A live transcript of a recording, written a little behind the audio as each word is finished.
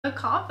The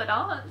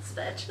confidants,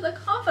 bitch. The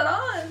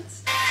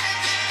confidants.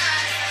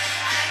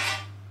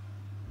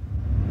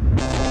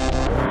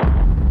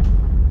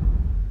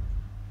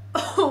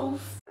 Oh,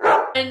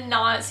 I did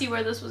not see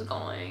where this was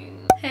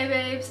going. Hey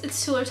babes,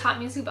 it's Tuller Top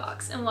Music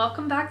Box and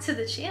welcome back to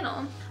the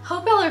channel.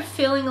 Hope y'all are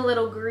feeling a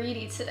little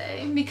greedy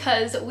today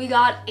because we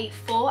got a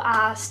full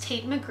ass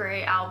Tate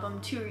McRae album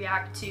to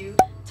react to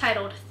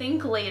titled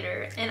Think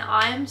Later, and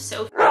I'm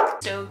so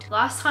stoked.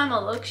 Last time I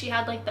looked, she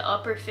had like the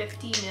upper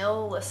 50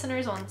 mil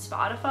listeners on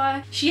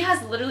Spotify. She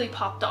has literally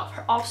popped off.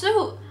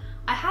 Also,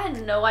 I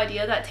had no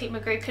idea that Tate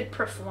McRae could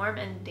perform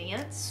and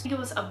dance. I think it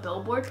was a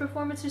Billboard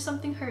performance or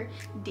something, her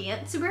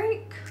dance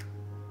break.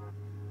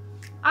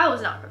 I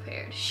was not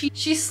prepared.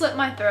 She slit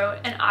my throat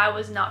and I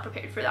was not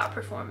prepared for that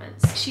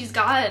performance. She's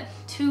got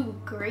two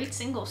great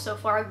singles so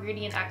far,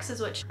 Greedy and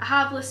Exes, which I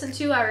have listened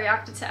to. I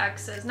reacted to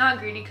Exes, not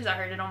Greedy because I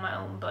heard it on my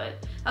own,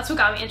 but that's what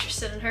got me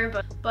interested in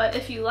her. But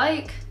if you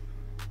like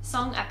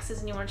song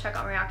Exes and you want to check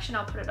out my reaction,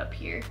 I'll put it up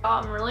here.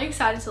 I'm really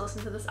excited to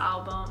listen to this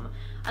album.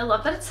 I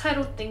love that it's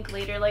titled Think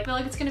Later. Like, I feel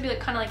like it's gonna be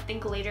like kind of like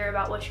think later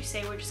about what you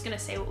say. We're just gonna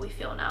say what we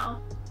feel now.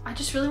 I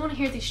just really want to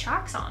hear these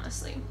tracks,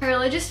 honestly. I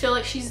really just feel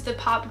like she's the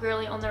pop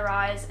girly on the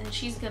rise and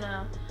she's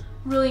gonna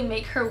really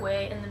make her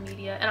way in the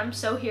media, and I'm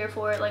so here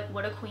for it. Like,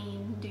 what a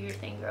queen. Do your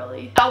thing,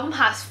 girly. The album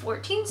has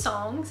 14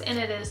 songs and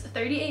it is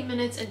 38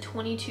 minutes and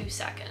 22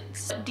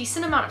 seconds. A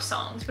decent amount of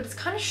songs, but it's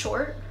kind of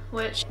short,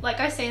 which, like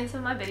I say in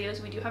some of my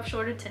videos, we do have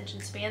short attention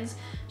spans.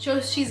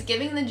 So she's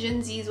giving the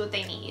Gen Zs what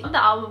they need. On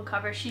the album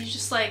cover, she's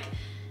just like,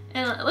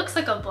 and it looks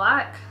like a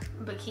black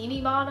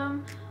bikini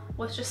bottom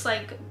with just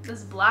like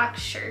this black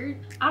shirt.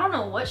 I don't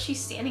know what she's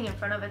standing in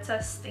front of. It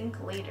says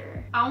Think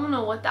Later. I don't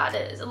know what that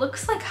is. It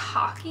looks like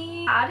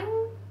hockey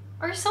padding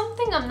or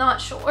something. I'm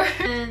not sure.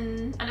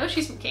 And I know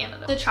she's from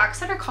Canada. The tracks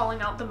that are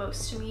calling out the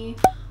most to me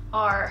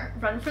are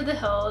Run for the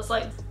Hills.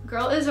 Like,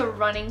 girl is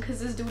running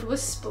because this dude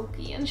was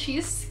spooky and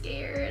she's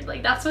scared.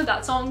 Like, that's what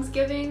that song's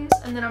giving.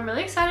 And then I'm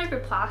really excited for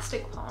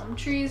Plastic Palm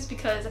Trees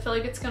because I feel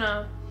like it's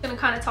gonna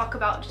kind of talk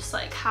about just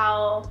like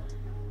how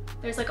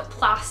there's like a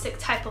plastic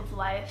type of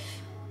life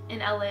in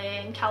LA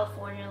and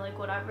California, like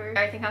whatever.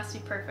 Everything has to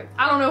be perfect.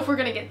 I don't know if we're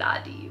gonna get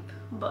that deep,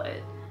 but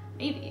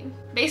maybe.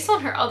 Based on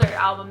her other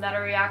album that I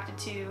reacted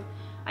to,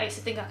 I Used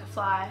to Think I Could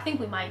Fly, I think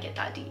we might get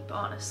that deep,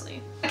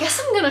 honestly. I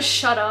guess I'm gonna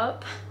shut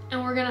up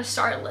and we're gonna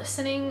start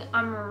listening.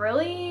 I'm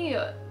really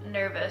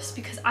nervous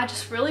because I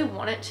just really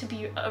want it to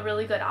be a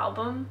really good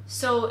album.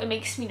 So it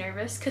makes me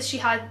nervous because she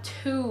had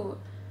two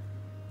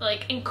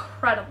like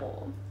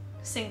incredible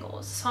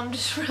singles. So I'm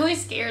just really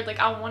scared. Like,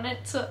 I want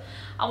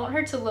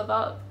her to live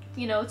up,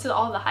 you know, to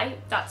all the hype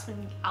that's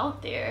been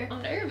out there.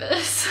 I'm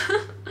nervous.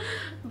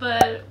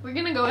 But we're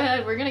gonna go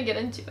ahead, we're gonna get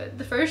into it.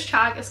 The first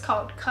track is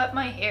called Cut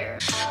My Hair.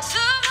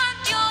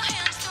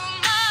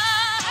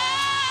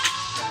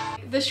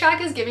 This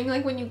track is giving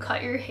like when you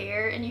cut your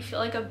hair and you feel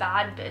like a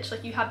bad bitch,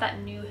 like you have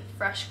that new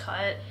fresh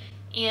cut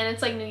and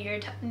it's like new year,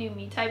 new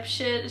me type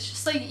shit. It's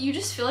just like you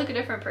just feel like a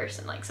different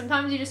person. Like,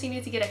 sometimes you just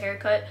need to get a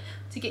haircut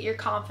to get your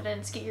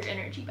confidence, get your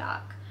energy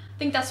back. I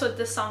think that's what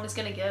this song is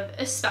gonna give,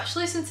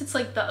 especially since it's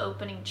like the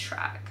opening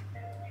track.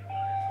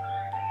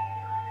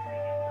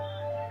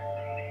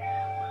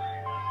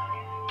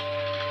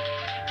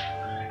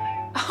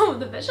 Oh,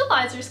 the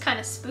visualizer is kind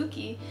of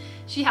spooky.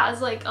 She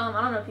has like, I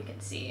don't know if you can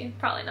see,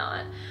 probably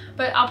not,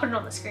 but I'll put it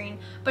on the screen.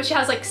 But she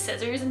has like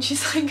scissors and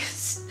she's like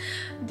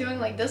doing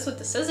like this with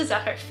the scissors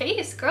at her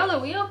face. Girl, are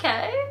we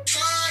okay?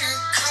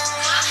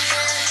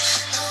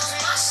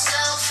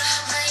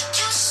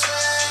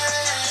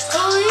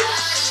 Holy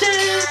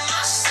shit.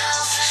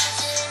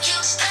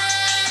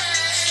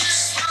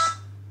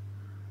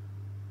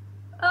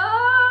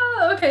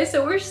 Okay,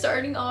 so we're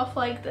starting off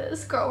like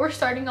this. Girl, we're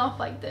starting off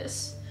like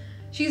this.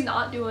 She's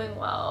not doing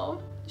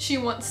well. She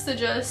wants to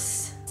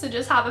just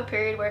have a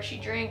period where she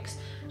drinks,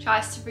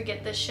 tries to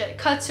forget this shit,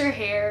 cuts her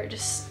hair,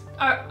 just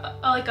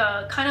like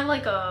a kind of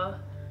like a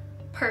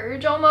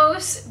purge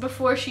almost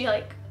before she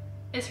like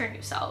is her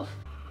new self.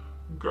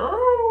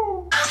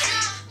 Girl.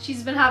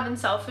 She's been having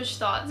selfish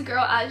thoughts,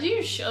 girl, as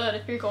you should.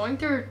 If you're going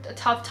through a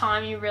tough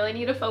time, you really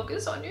need to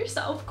focus on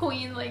yourself,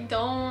 queen. Like,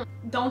 don't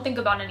think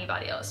about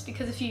anybody else,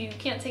 because if you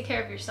can't take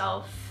care of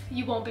yourself,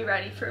 you won't be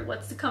ready for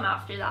what's to come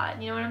after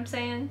that. You know what I'm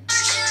saying?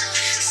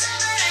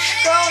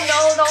 Girl,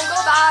 no, don't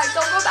go back.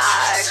 Don't go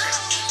back.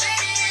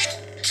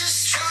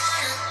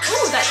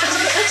 Ooh, that.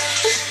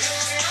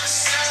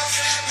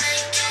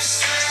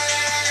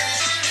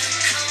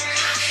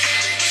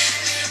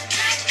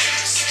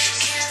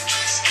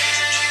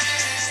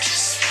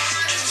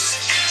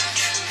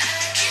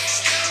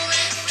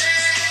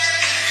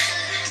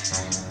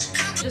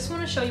 Just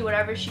want to show you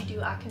whatever she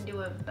do, I can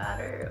do it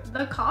better.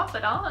 The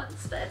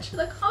confidants, bitch.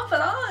 The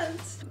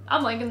confidants.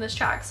 I'm liking this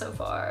track so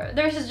far.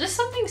 There's just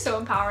something so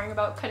empowering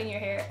about cutting your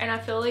hair, and I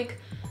feel like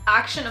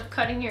action of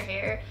cutting your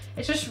hair,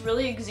 it's just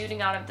really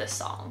exuding out of this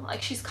song.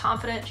 Like, she's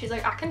confident. She's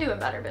like, I can do it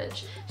better,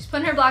 bitch. She's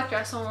putting her black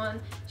dress on.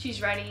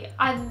 She's ready.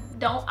 Kind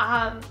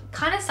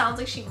of sounds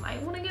like she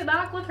might want to get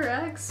back with her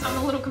ex. I'm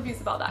a little confused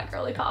about that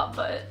girly pop,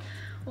 but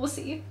we'll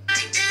see.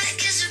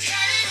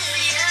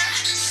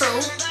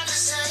 True.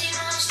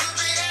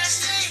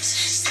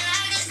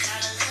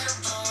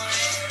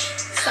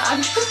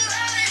 Sad.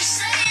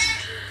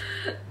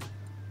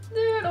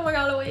 Dude, oh my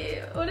god,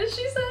 wait. What did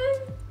she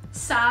say?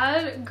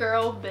 Sad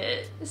girl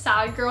bit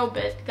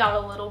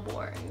got a little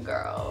boring,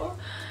 girl.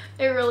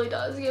 It really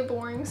does get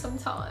boring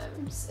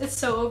sometimes. It's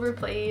so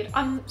overplayed.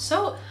 I'm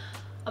so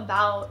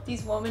about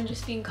these women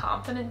just being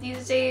confident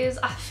these days.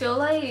 I feel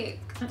like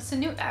it's a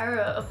new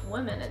era of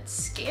women. It's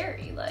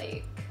scary.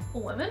 Like,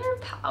 women are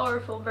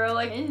powerful, bro.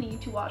 Like, men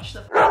need to watch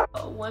the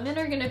women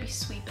are gonna be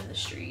sweeping the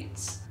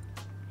streets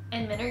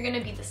and men are gonna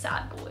be the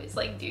sad boys.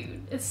 Like,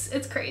 dude, it's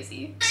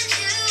crazy.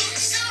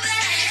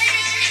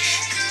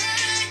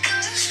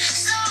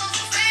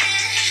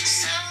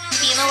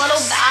 Being a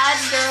little bad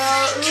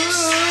girl.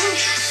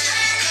 Ooh.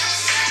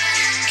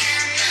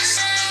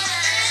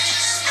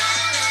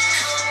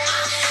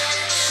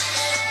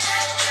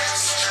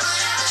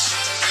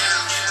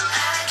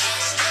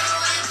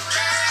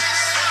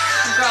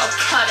 Girl,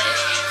 cut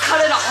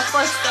it off.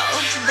 Let's go.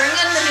 Bring in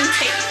the new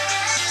Tate.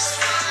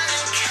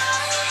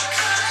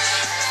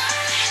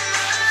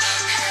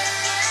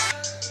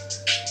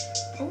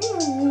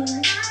 Ooh.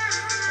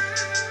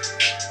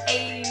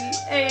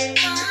 Ayy,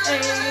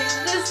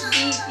 this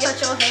beat, let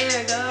your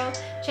hair go,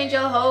 change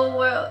your whole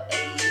world.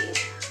 Ayy.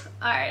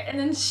 All right, and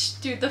then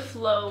dude, the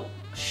flow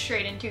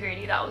straight into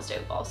Grady, that was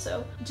dope.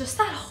 Also, just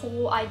that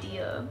whole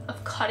idea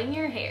of cutting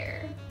your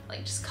hair,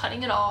 like just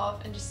cutting it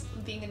off and just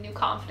being a new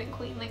confident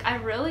queen. Like, I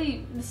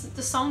really,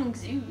 the song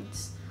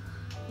exudes,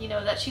 you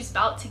know, that she's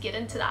about to get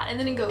into that. And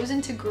then it goes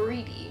into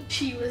Greedy.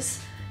 She was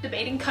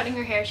debating cutting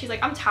her hair. She's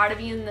like, I'm tired of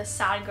being this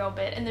sad girl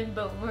bit. And then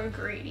boom, we're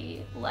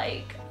Greedy.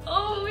 Like,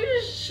 oh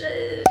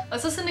shit.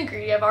 Let's listen to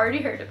Greedy. I've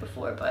already heard it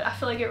before, but I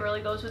feel like it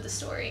really goes with the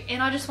story.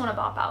 And I just want to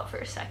bop out for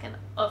a second,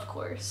 of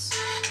course.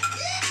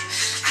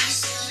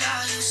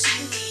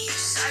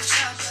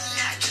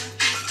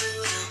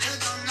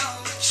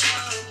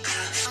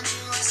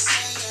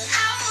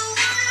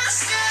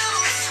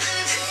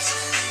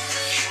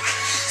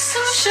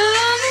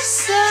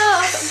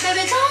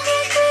 Baby, don't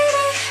get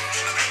greedy.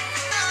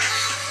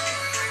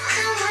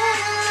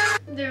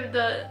 Dude,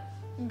 the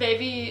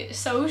baby,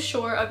 so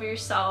sure of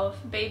yourself,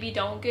 baby,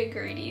 don't get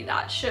greedy.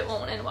 That shit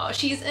won't end well.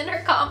 She's in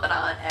her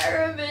confidant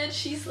era, bitch.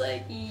 She's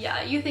like,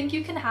 yeah, you think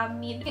you can have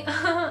me?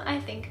 I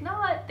think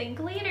not. Think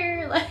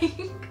later.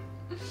 Like,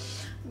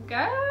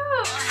 girl.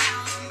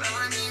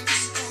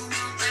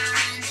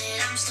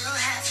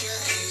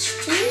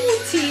 Ooh,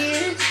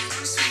 tears.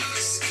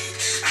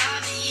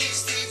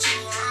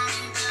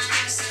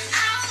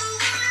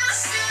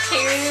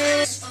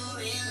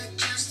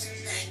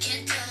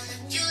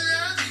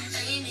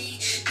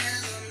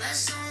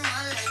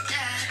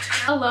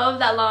 I love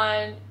that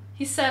line.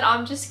 He said,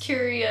 I'm just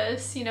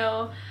curious, you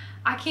know,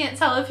 I can't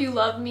tell if you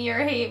love me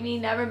or hate me,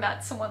 never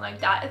met someone like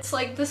that. It's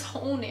like this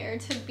whole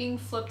narrative being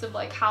flipped of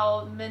like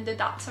how men did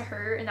that to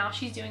her and now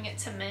she's doing it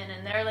to men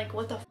and they're like,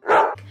 what the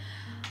fuck?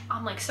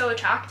 I'm like so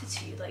attracted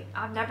to you. Like,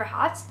 I've never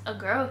had a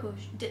girl who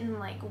didn't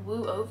like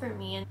woo over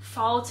me and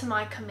fall to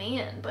my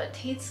command. But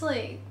Tate's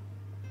like,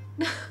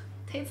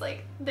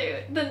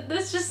 dude,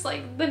 this just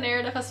like the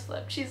narrative has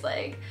flipped. She's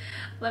like,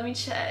 let me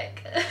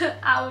check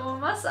album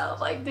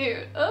myself. Like,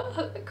 dude,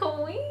 oh,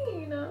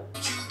 queen, you know.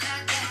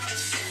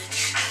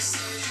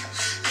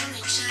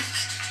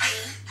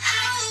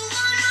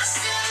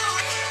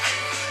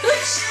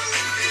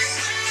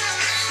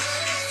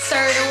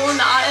 Sir, it will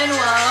not end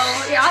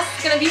well. Your ass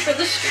is gonna be for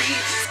the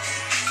streets.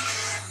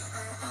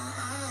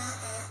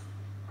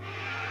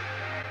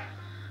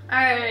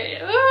 Alright,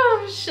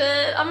 oh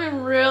shit.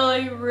 I'm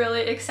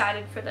really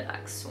excited for the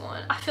next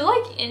one. I feel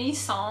like any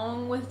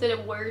song with the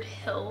word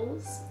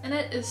hills in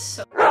it is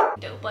so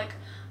dope. Like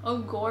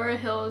Agora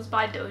Hills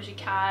by Doja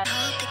Cat.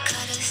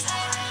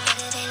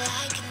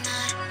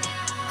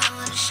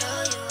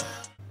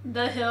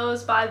 The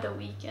Hills by The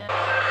Weeknd.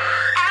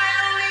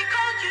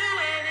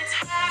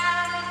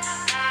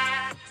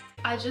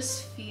 I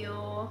just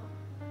feel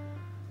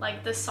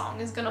like this song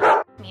is gonna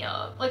f me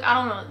up. Like, I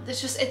don't know,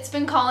 it's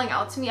been calling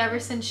out to me ever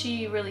since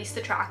she released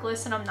the track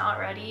list and I'm not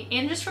ready.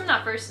 And just from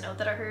that first note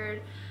that I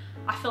heard,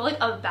 I feel like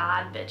a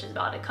bad bitch is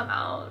about to come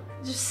out.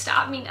 Just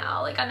stop me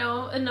now. Like, I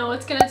know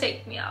it's gonna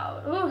take me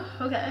out. Ooh,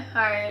 okay,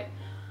 all right.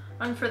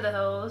 Run for the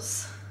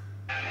hills.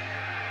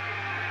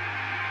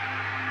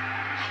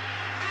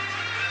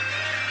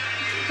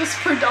 This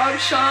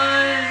production.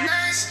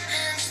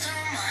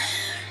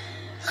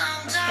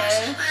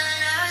 Okay.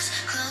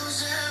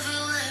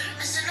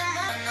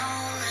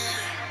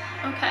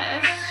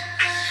 Okay.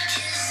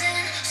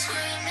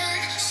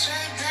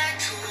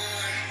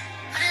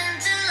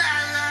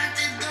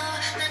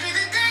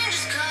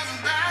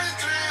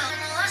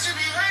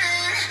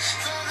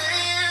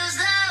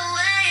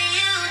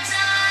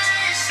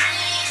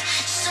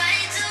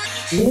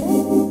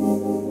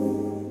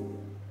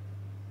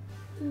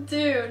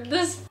 Dude,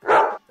 this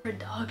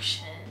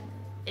production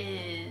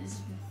is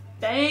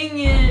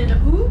banging.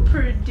 Who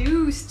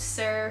produced,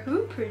 sir?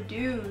 Who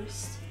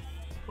produced?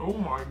 Oh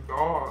my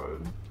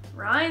god.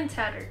 Ryan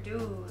Tedder,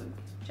 dude.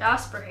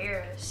 Jasper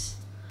Harris.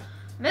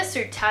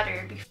 Mr.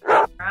 Tedder be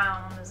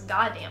around on this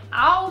goddamn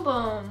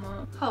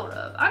album. Hold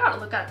up, I gotta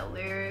look at the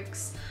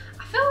lyrics.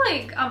 I feel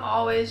like I'm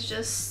always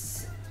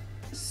just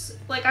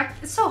like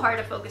it's so hard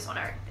to focus on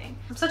everything.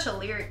 I'm such a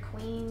lyric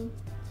queen.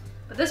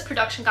 But this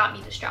production got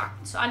me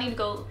distracted, so I need to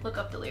go look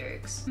up the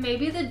lyrics.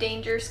 Maybe the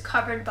danger's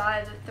covered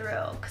by the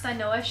thrill, because I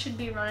know I should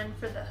be running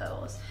for the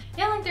hills.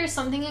 Yeah, like there's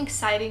something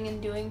exciting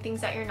in doing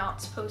things that you're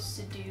not supposed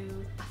to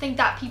do. I think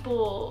that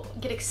people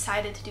get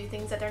excited to do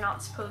things that they're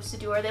not supposed to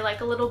do, or they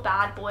like a little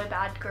bad boy,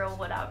 bad girl,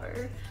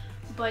 whatever.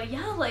 But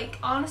yeah, like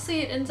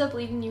honestly, it ends up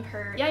leaving you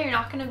hurt. Yeah, you're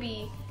not gonna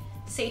be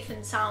safe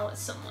and sound with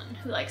someone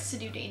who likes to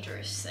do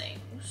dangerous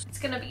things. It's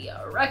gonna be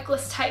a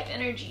reckless type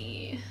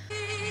energy.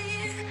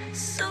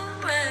 So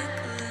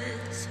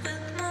reckless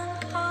with my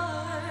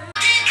heart.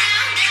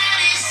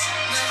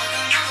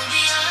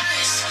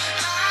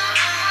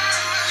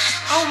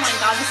 Oh my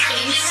god, the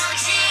space.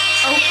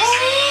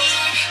 Okay.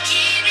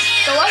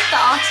 Go up the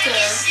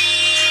octave.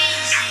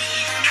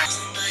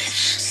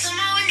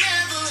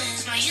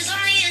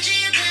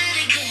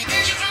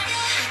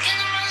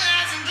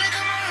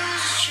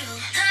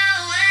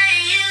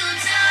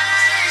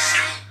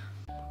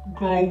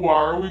 Girl, why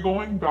are we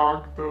going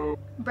back though?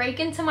 Break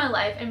into my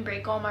life and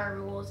break all my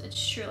rules.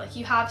 It's true, like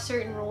you have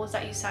certain rules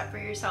that you set for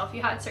yourself.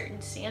 You had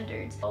certain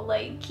standards. So,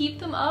 like keep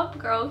them up,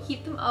 girl.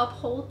 Keep them up,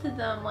 hold to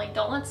them. Like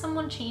don't let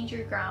someone change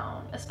your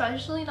ground,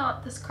 especially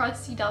not this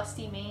crusty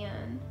dusty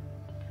man,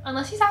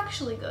 unless he's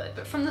actually good.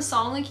 But from the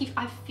song, like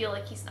I feel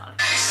like he's not.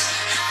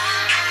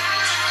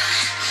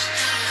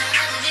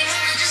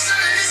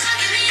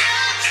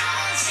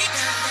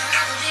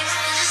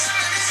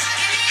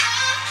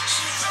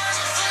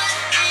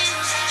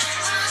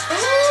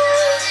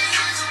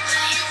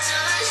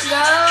 Go,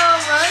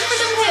 run for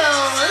them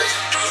hills.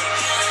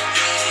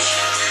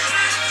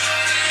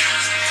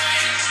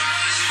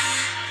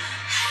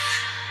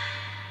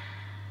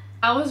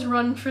 I was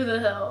run for the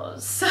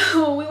hills.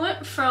 So we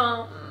went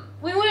from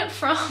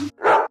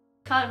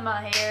cutting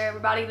my hair, we're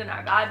about eating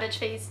our guy bitch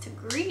face, to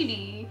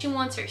greedy. She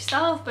wants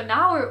herself, but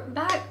now we're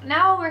back.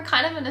 Now we're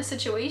kind of in a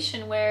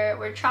situation where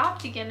we're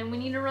trapped again and we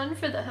need to run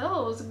for the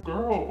hills.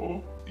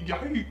 Girl,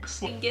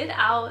 yikes. Get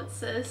out,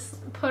 sis.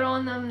 Put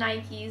on them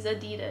Nikes,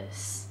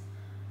 Adidas,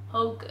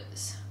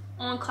 Hokas,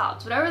 on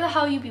clouds, whatever the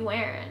hell you be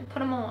wearing, put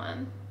them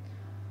on,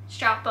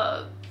 strap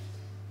up,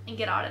 and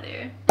get out of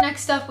there.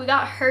 Next up, we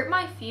got hurt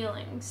my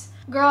feelings.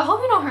 Girl, I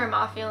hope you don't hurt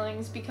my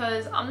feelings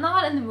because I'm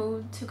not in the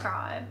mood to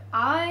cry.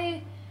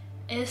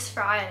 It's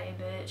Friday,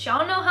 bitch.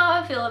 Y'all know how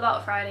I feel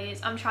about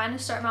Fridays. I'm trying to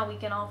start my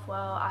weekend off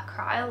well. I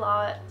cry a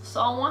lot, so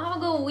I want to have a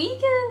good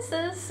weekend,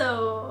 sis.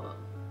 So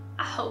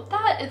I hope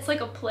that it's like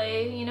a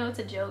play, you know, it's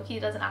a joke. He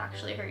doesn't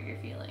actually hurt your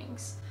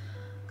feelings.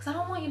 Because I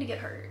don't want you to get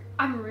hurt.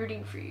 I'm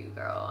rooting for you,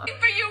 girl. I'm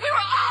rooting for you. We were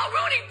all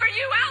rooting for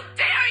you. How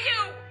dare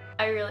you?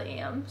 I really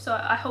am. So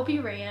I hope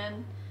you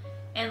ran.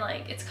 And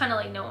like, it's kind of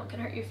like no one can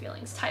hurt your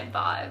feelings type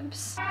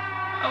vibes.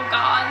 Oh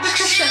God, the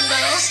crescendo.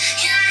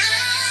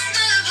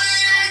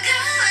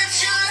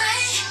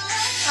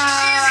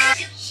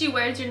 She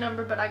wears your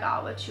number, but I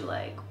got what you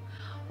like.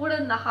 What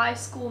in the high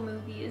school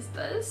movie is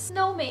this?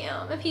 No,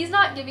 ma'am. If he's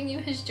not giving you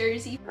his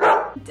jersey,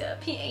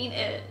 dip, he ain't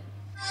it.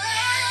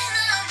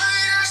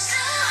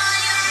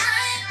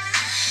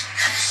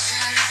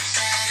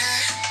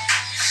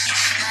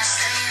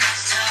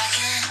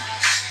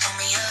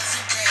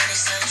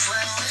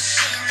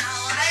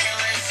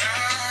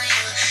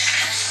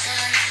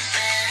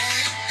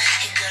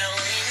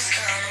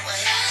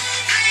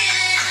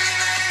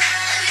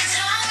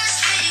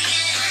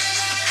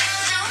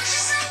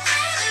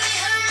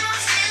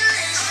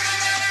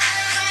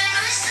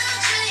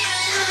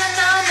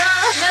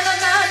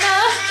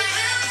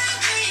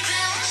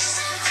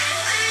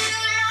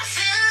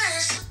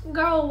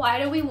 Girl, why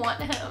do we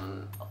want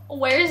him?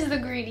 Where's the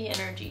greedy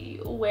energy?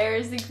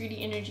 Where's the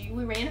greedy energy?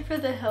 We ran for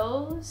the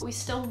hills. We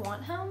still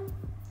want him?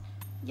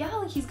 Yeah,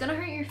 like he's gonna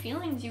hurt your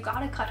feelings. You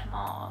gotta cut him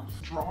off.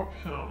 Drop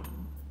him.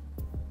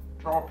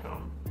 Drop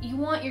him. You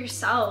want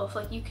yourself.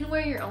 Like you can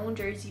wear your own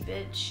jersey,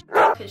 bitch.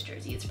 His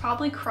jersey. It's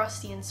probably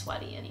crusty and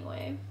sweaty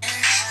anyway.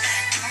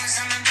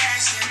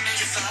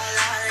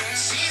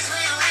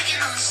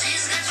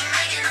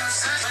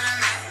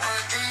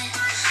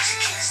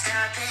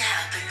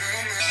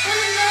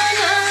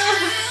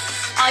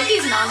 I like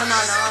these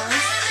na-na-na-nas.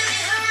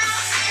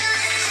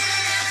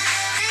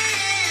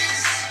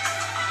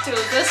 Dude,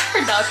 this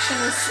production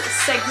is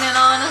sickening,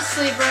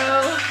 honestly,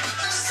 bro.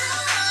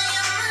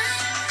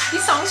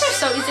 These songs are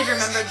so easy to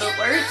remember the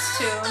words,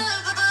 too.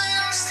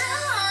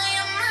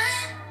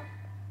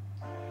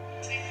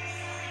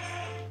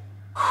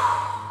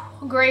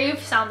 Grave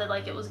sounded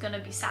like it was gonna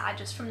be sad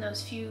just from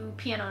those few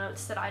piano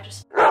notes that I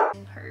just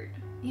heard.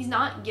 He's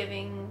not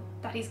giving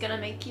that he's gonna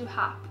make you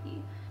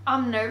happy.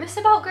 I'm nervous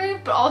about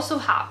Grave, but also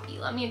happy.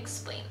 Let me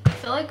explain. I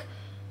feel like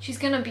she's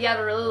gonna be at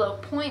a really low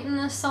point in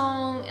this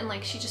song and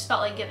like she just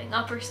felt like giving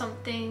up or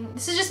something.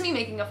 This is just me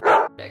making a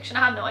prediction.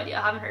 I have no idea.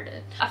 I haven't heard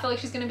it. I feel like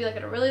she's gonna be like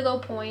at a really low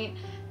point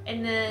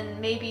and then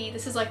maybe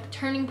this is like the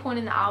turning point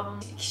in the album.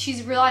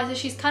 She's realized that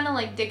she's kind of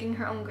like digging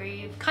her own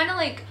grave. Kind of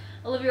like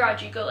Olivia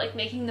Rodrigo, like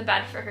making the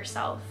bed for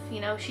herself, you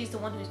know, she's the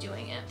one who's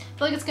doing it. I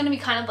feel like it's gonna be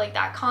kind of like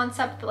that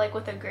concept, but like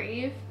with a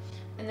grave.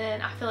 And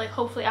then I feel like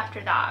hopefully after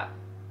that,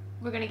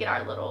 we're gonna get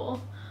our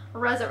little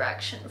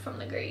resurrection from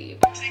the grave.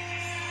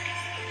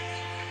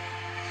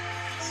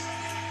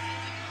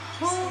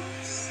 Oh,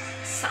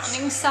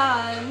 sounding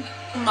sad.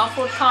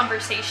 Muffled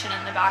conversation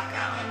in the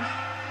background.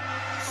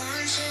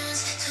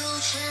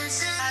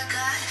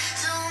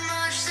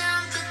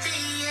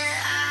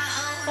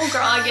 Oh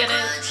girl, I get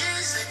it.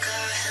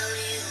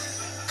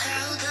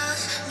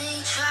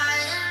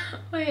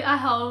 Wait, I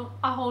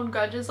hold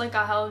grudges like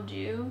I held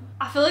you.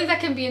 I feel like that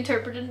can be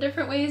interpreted in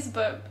different ways,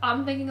 but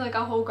I'm thinking like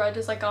I hold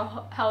grudges like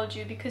I held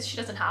you because she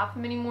doesn't have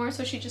them anymore,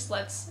 so she just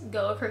lets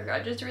go of her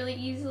grudges really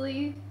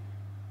easily.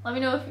 Let me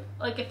know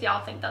if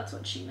y'all think that's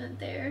what she meant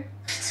there.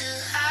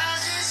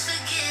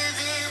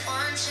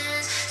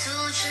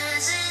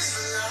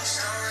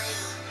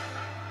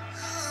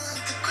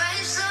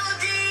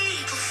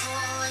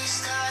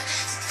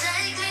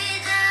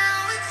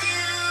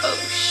 Oh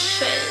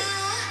shit.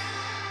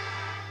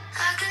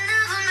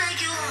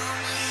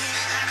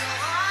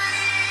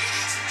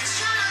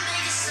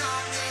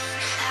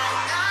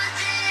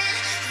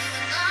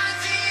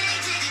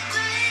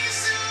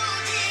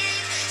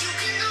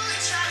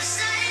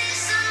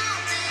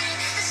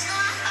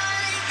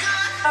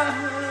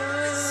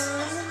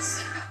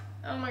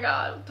 Oh my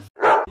god.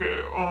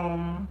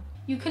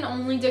 Okay, You can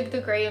only dig the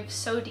grave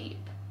so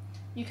deep.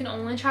 You can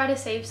only try to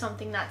save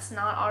something that's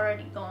not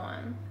already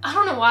gone. I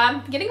don't know why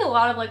I'm getting a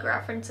lot of like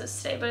references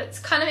today, but it's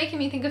kind of making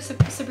me think of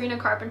Sabrina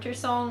Carpenter's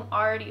song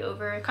Already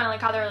Over, kind of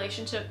like how their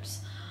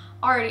relationship's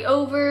already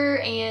over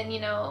and, you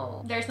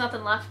know, there's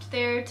nothing left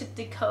there to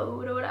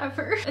decode or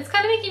whatever. It's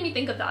kind of making me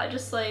think of that,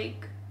 just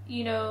like,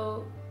 you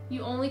know,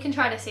 you only can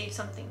try to save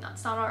something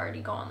that's not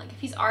already gone. Like if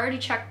he's already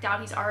checked out,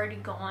 he's already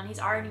gone,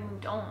 he's already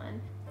moved on.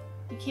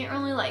 You can't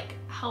really like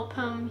help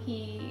him.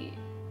 He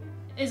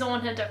is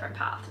on a different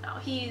path now.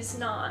 He's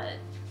not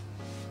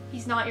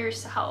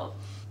yours to help.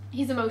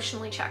 He's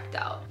emotionally checked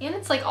out. And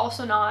it's like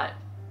also not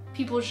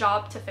people's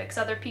job to fix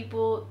other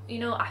people. You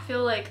know, I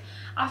feel like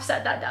I've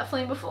said that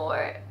definitely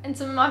before in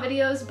some of my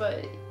videos,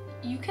 but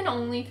you can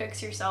only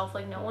fix yourself.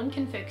 Like no one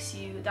can fix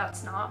you.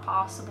 That's not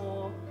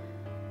possible.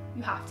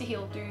 You have to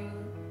heal through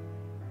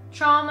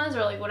traumas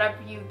or like whatever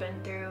you've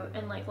been through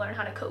and like learn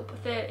how to cope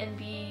with it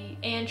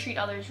and treat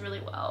others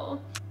really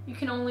well. You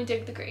can only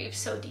dig the grave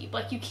so deep.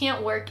 Like you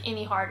can't work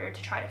any harder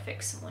to try to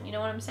fix someone, you know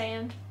what I'm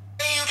saying?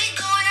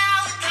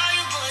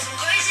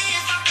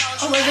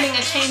 Oh, we're getting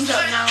a change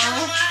up now.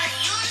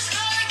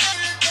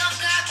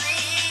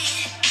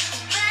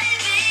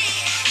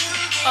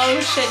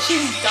 Oh shit,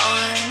 she's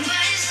done.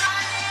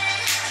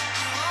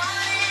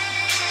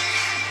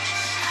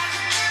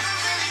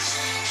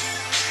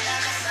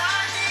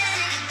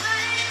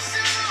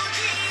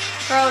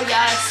 Girl,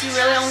 yes, you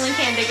really only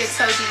can dig it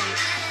so deep.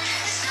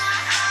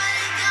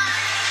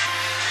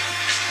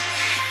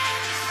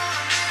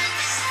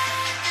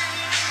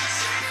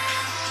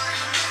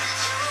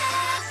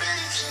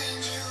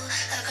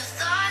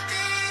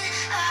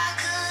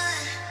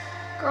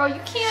 Girl,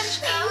 you can't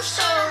change them.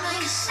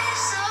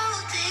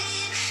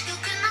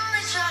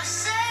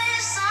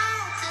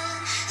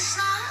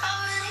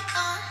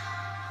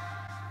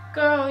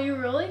 Girl, you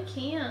really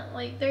can't.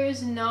 Like,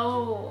 there's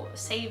no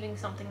saving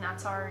something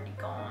that's already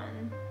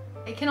gone.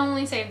 They can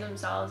only save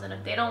themselves, and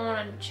if they don't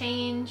want to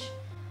change,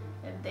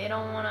 if they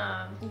don't want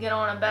to get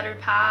on a better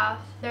path,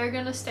 they're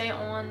gonna stay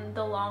on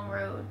the long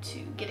road to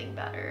getting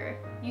better.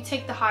 You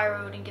take the high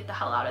road and get the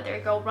hell out of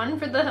there, girl. Run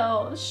for the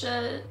hills,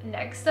 shit.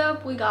 Next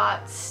up, we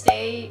got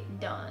Stay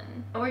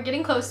Done. We're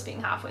getting close to being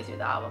halfway through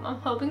the album.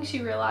 I'm hoping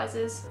she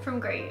realizes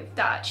from Grave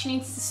that she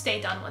needs to stay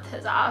done with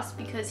his ass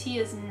because he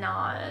is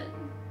not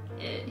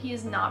it. He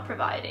is not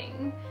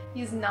providing.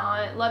 He's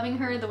not loving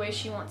her the way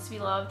she wants to be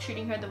loved,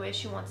 treating her the way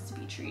she wants to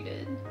be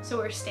treated. So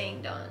we're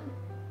staying done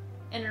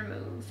and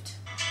removed.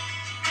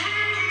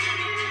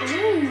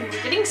 Ooh,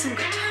 getting some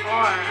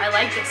guitar. I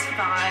like this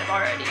vibe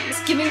already.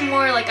 It's giving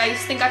more like I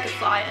just think I could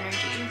fly energy.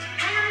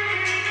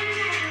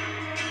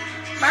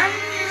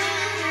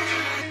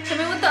 Hit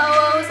me with the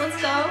OOs,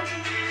 let's go.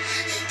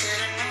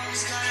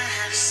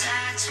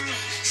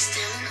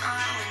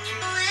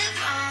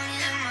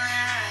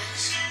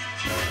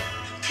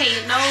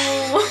 Hey, no.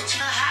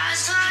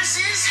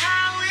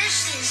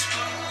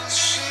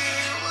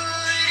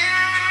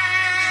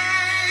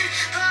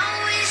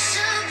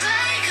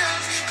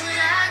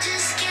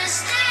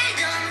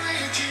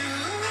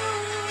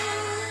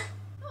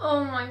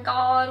 Oh my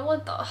god,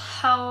 what the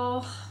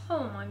hell?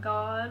 Oh my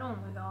god, oh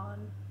my god.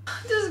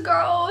 This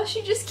girl,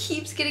 she just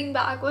keeps getting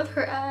back with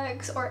her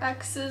ex or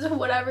exes or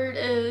whatever it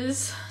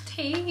is.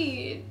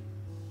 Tate,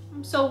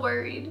 I'm so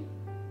worried.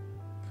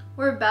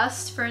 We're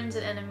best friends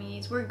and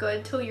enemies. We're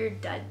good till you're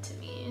dead to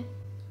me.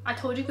 I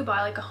told you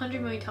goodbye like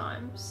 100 million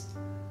times.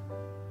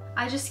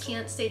 I just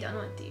can't stay done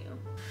with you.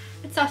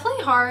 It's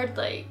definitely hard,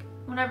 like,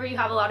 whenever you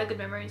have a lot of good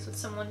memories with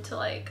someone to,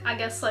 like, I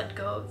guess let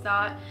go of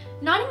that.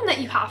 Not even that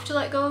you have to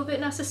let go of it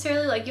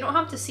necessarily. Like, you don't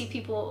have to see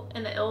people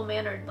in an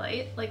ill-mannered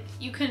light. Like,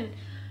 you can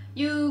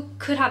you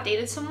could have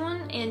dated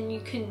someone and you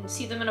can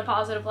see them in a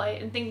positive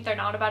light and think they're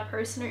not a bad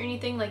person or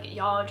anything, like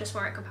y'all just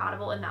weren't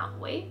compatible in that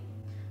way.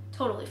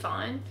 Totally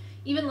fine.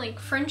 Even like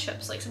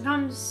friendships, like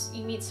sometimes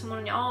you meet someone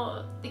and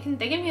y'all, they can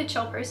be a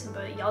chill person,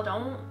 but y'all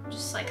don't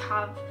just like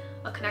have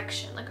a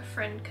connection, like a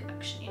friend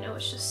connection, you know?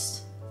 It's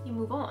just, you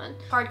move on.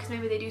 It's hard because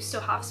maybe they do still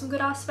have some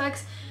good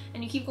aspects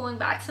and you keep going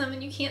back to them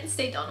and you can't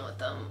stay done with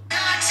them.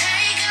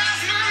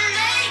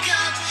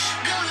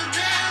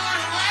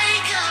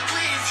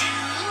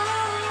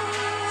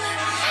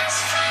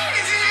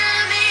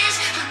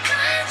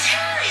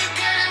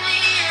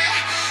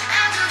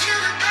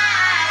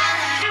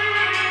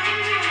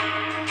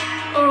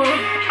 Oh,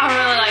 I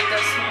really like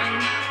this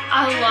one.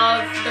 I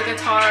love the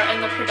guitar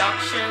and the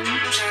production.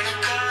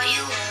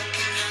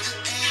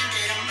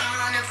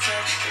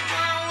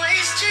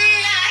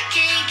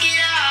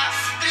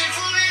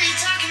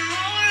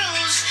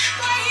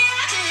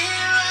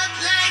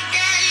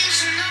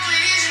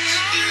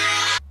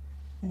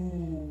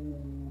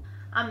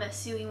 I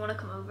miss you, you want to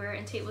come over?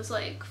 And Tate was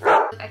like,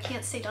 I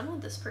can't stay done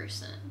with this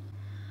person.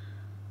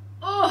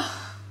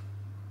 Oh,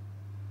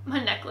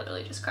 my neck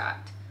literally just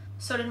cracked.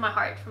 So did my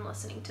heart from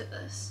listening to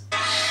this.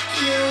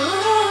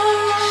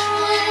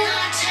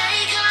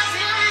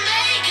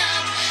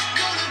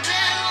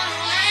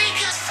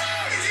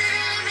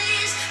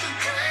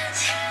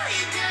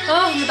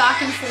 Oh, the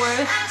back and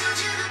forth.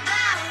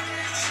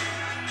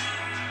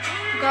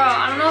 Girl,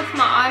 I don't know if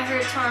my eye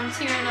hurts or I'm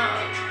tearing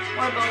up,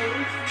 or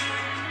both.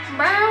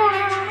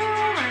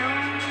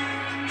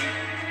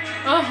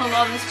 Oh, I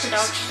love this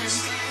production.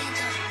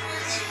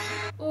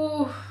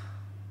 Ooh.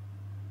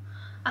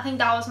 I think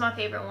that was my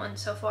favorite one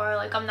so far.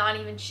 Like, I'm not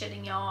even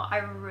shitting y'all. I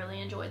really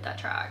enjoyed that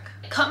track.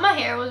 Cut My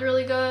Hair was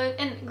really good,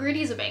 and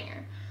Greedy's a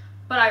banger,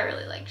 but I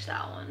really liked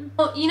that one.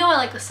 Well, you know I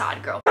like the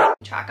sad girl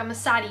track. I'm a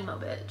sad emo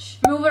bitch.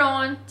 Moving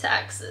on to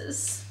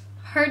Exes.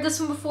 Heard this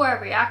one before, I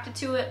reacted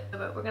to it,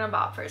 but we're gonna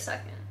bop for a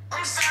second.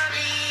 I'm sorry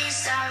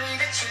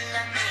that you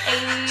let me.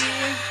 Ayy.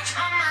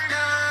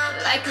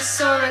 Like a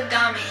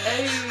origami.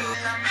 Ayy.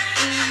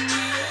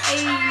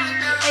 Ayy.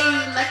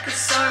 Ayy. Like a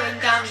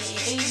origami.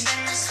 Ayy.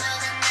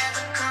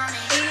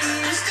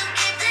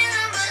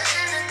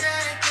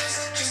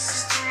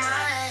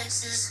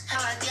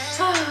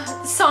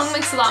 The song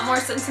makes a lot more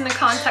sense in the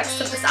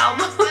context of this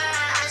album.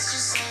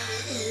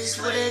 Is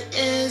what it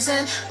is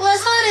and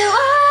was what it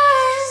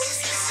was.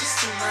 Kisses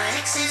to my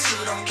exes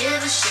who don't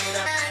give a shit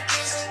up.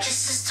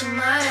 Kisses to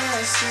my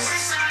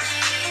exes.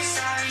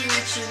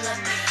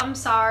 I'm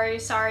sorry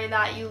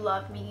that you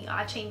love me.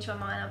 I changed my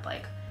mind up,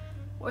 like,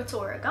 what's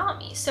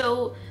origami?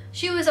 So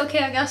she was okay,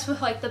 I guess,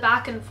 with like the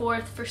back and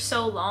forth for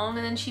so long,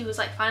 and then she was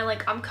like, finally,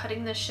 like, I'm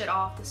cutting this shit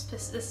off.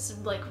 This is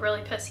like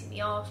really pissing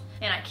me off,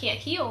 and I can't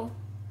heal.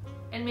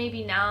 And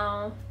maybe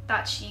now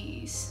that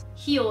she's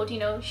healed, you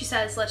know, she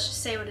says, let's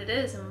just say what it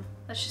is, and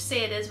let's just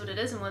say it is what it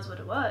is and was what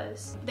it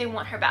was. They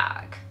want her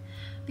back.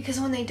 Because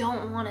when they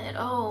don't want it,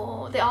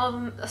 oh, they all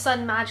of a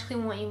sudden magically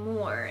want you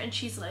more. And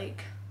she's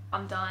like,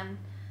 I'm done.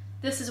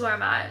 This is where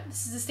I'm at.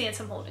 This is the stance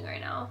I'm holding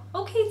right now.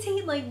 Okay,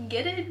 Tate, like,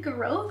 get it,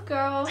 growth,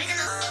 girl.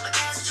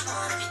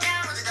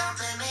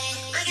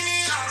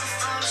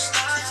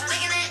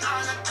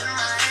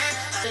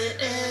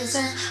 It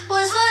isn't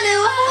was what it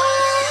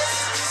was.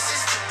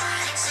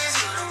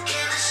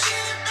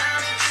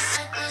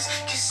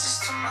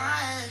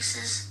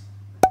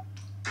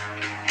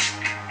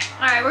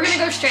 Alright, we're gonna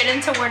go straight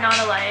into We're Not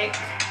Alike.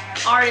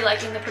 Already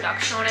liking the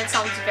production on it.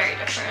 Sounds very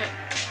different.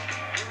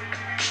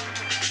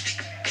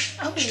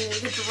 Oh,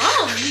 the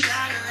drums!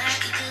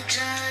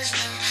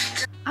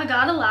 I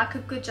got a lack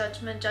of good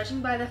judgment,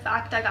 judging by the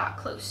fact I got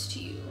close to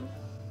you.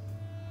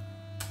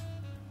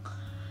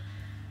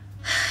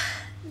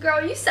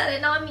 Girl, you said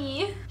it, not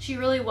me. She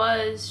really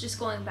was just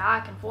going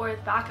back and forth,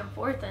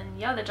 and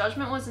yeah, the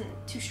judgment wasn't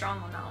too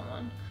strong on that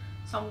one.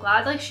 So I'm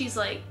glad, like, she's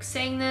like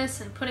saying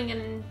this and putting it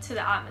into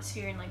the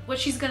atmosphere, and like what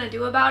she's gonna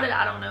do about it,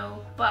 I don't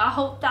know. But I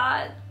hope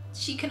that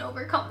she can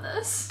overcome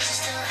this.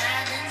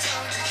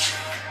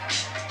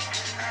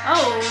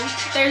 Oh,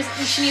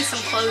 she needs some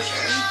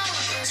closure.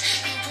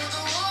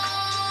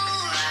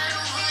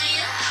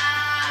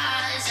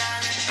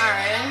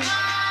 Alright.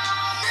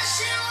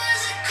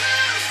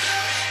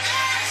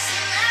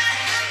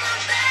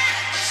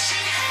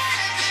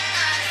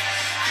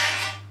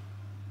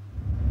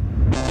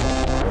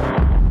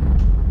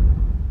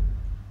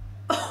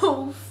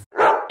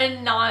 I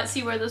did not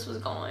see where this was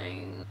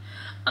going.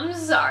 I'm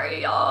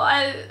sorry, y'all.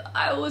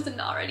 I was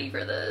not ready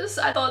for this.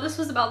 I thought this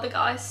was about the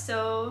guy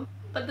still,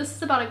 but this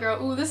is about a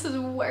girl. Ooh, this is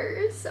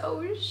worse.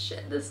 Oh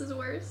shit, this is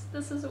worse.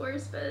 This is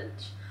worse,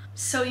 bitch.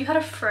 So you had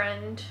a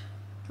friend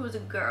who was a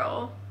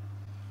girl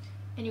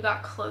and you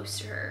got close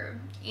to her,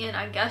 and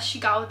I guess she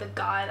got with the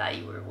guy that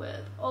you were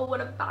with. Oh,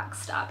 what a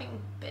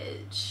backstabbing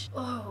bitch.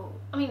 Oh,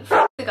 I mean,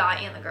 f the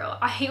guy and the girl.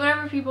 I hate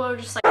whenever people are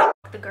just like,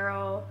 f the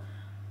girl,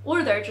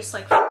 or they're just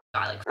like, f the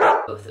guy, like,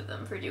 f both of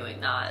them for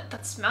doing that.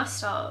 That's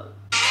messed up.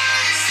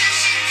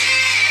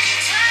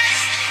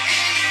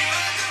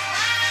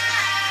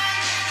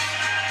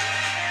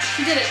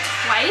 She did it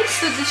twice?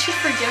 So did she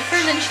forgive her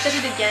and then she did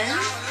it again?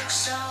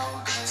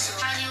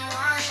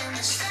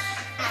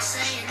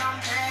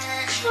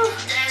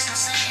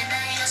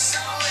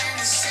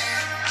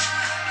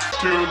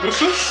 Dude,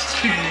 this is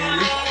tea.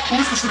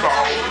 Who's this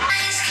about?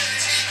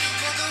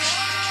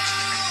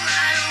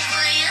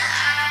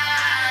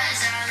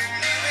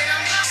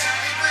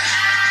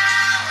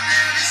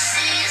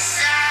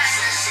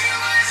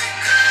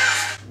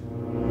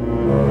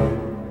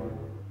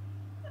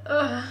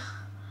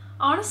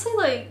 Honestly,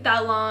 like,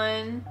 that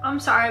line, I'm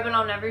sorry, but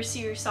I'll never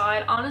see your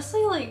side.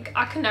 Honestly, like,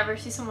 I could never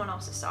see someone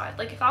else's side.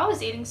 Like, if I was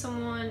dating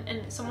someone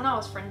and someone I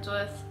was friends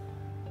with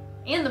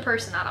and the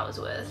person that I was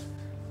with,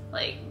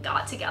 like,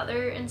 got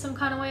together in some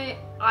kind of way,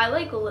 I,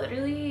 like,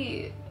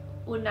 literally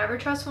would never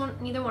trust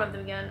neither one of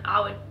them again.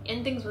 I would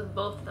end things with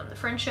both of them, the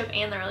friendship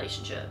and the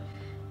relationship.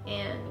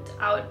 And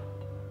I would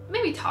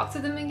maybe talk to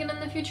them again in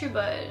the future,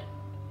 but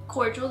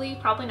cordially,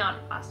 probably not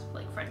as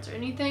like friends or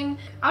anything.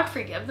 I would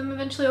forgive them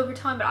eventually over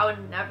time, but I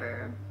would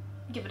never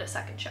give it a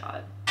second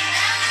shot.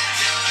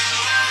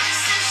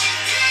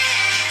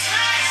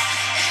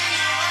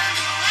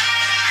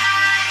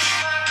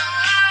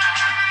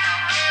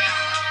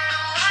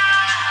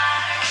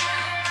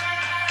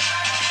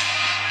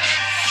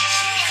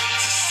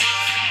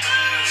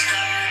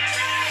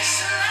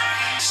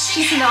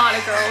 She's not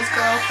a girl's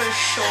girl for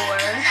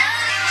sure.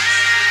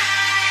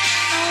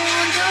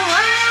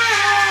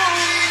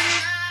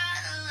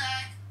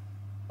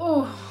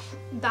 Oh,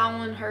 that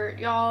one hurt,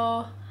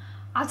 y'all.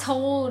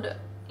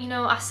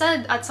 I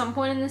said at some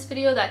point in this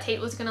video that Tate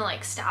was gonna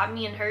like stab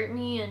me and hurt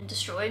me and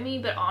destroy me,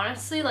 but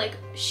honestly, like,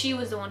 she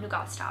was the one who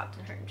got stabbed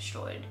and hurt and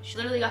destroyed. She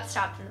literally got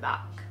stabbed in the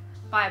back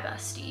by a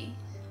bestie.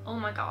 Oh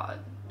my god.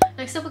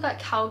 Next up we got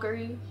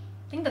Calgary.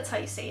 I think that's how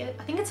you say it.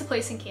 I think it's a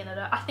place in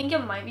Canada. I think it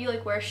might be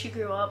like where she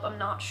grew up. I'm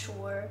not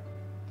sure,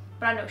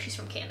 but I know she's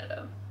from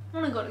Canada. I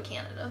want to go to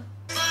Canada.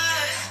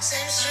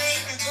 Same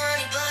street and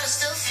 20, but I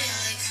still feel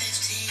like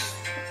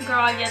 15. Girl,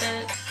 I get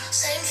it.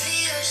 Same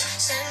fears,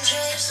 same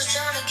dreams, so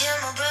trying to get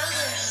my brother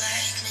to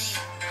like me.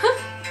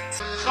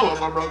 I love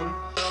my brother.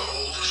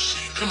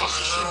 And my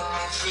sister.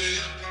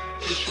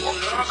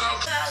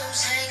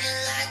 Problems hanging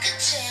like a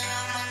chain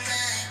on my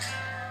neck.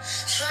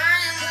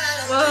 Trying,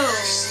 but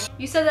Whoa.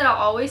 You said that I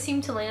always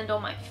seem to land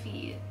on my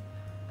feet,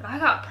 but I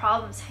got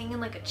problems hanging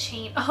like a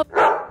chain. Oh,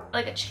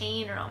 like a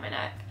chain around my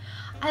neck.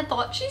 I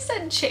thought she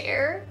said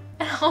chair,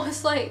 and I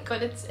was like,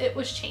 but it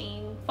was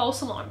chain.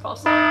 False alarm,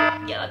 false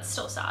alarm. But yeah, that's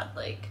still sad.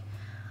 Like,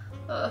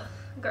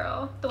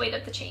 girl, the weight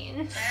of the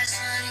chain. past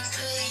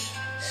 93,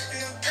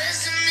 and the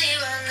best of me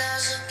right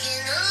now's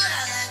looking a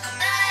lot like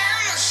I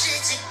have my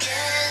shit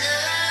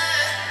together.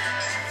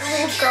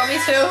 Oh, girl, me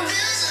too.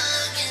 Bills are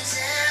looking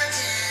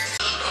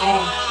tempting.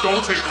 Oh,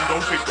 don't take them,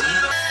 don't take them.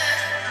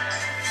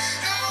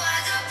 No,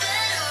 I got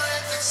better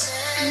at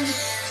pretending.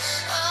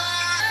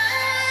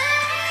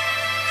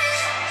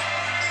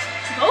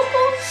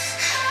 Vocals.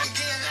 You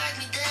didn't like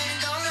me then,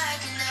 don't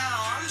like me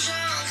now. I'm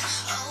drunk.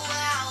 Oh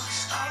wow,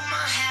 all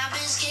my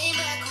habits came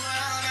back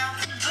around. I'll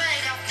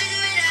break, I'll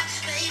figure it out.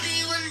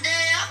 Maybe one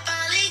day I'll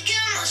finally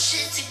get my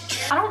shit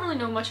together. I don't really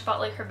know much about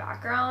like her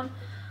background,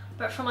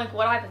 but from like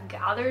what I've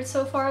gathered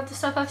so far of the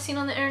stuff I've seen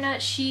on the internet,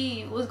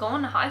 she was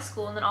going to high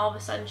school and then all of a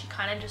sudden she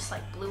kind of just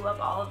like blew up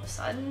all of a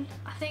sudden.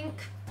 I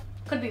think.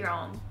 Could be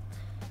wrong.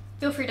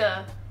 Feel free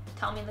to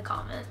tell me in the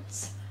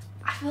comments.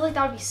 I feel like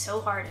that would be so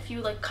hard if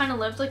you like kind of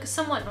lived like a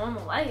somewhat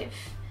normal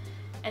life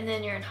and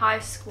then you're in high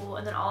school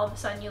and then all of a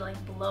sudden you like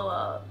blow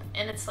up,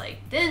 and it's like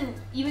then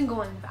even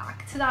going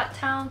back to that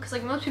town, because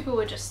like most people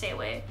would just stay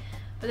away,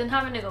 but then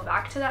having to go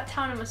back to that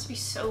town, it must be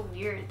so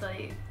weird.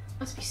 Like, it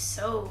must be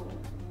so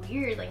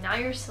weird. Like, now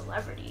you're a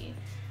celebrity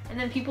and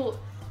then people,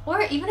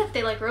 or even if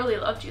they like really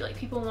loved you, like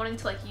people wanting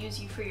to like use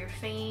you for your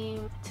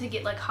fame to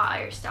get like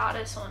higher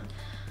status on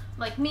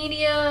like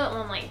media,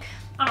 on like,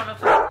 I don't know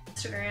if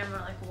it's Instagram or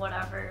like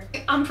whatever.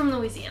 I'm from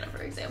Louisiana,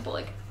 for example.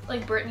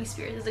 Like Britney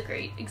Spears is a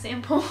great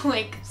example.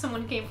 Like,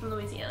 someone came from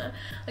Louisiana.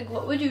 Like,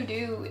 what would you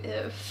do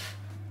if,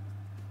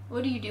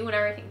 what do you do when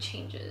everything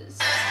changes?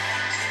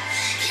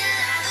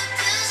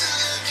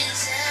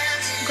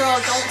 Girl,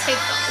 don't take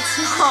them. It's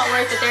not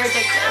worth it. They're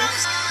addictive.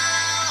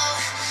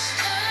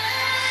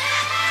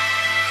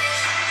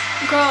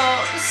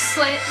 Girl,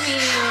 slit me.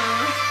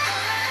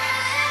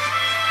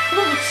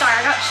 Ooh, sorry,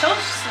 I got chills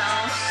just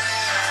now.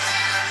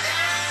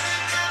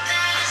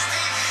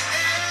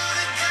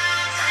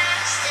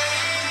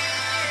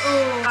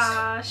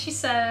 Oh, she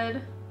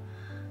said,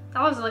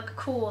 that was like a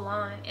cool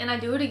line. And I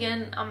do it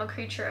again, I'm a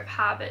creature of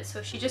habit.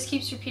 So she just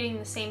keeps repeating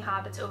the same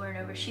habits over and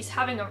over. She's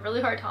having a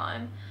really hard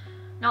time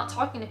not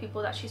talking to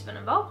people that she's been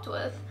involved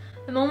with.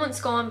 The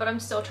moment's gone, but I'm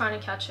still trying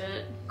to catch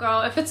it.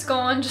 Girl, if it's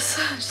gone,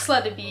 just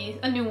let it be.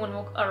 A new one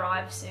will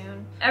arrive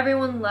soon.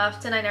 Everyone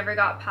left and I never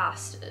got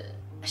past it.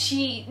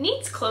 She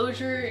needs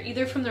closure,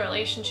 either from the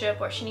relationship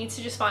or she needs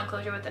to just find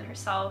closure within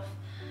herself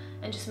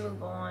and just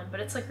move on. But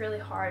it's like really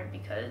hard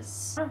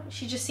because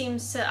she just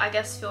seems to, I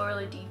guess, feel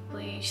really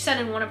deeply. She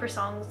said in one of her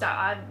songs that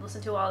I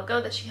listened to a while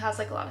ago that she has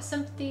like a lot of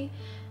sympathy,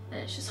 and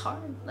it's just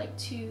hard like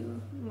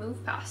to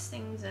move past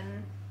things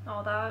and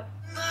all that.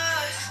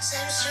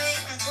 Same street,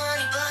 I'm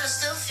 20, but I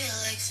still feel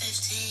like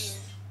 15.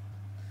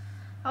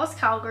 That was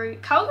Calgary.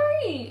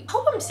 Calgary, I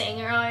hope I'm saying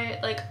it right.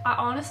 Like, I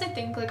honestly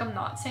think like I'm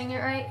not saying it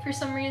right for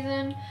some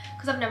reason,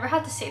 because I've never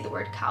had to say the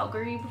word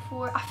Calgary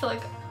before. I feel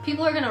like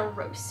people are gonna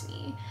roast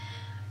me.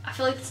 I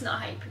feel like that's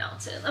not how you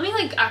pronounce it. Let me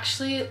like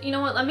actually, you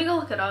know what? Let me go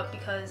look it up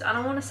because I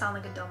don't want to sound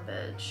like a dumb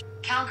bitch.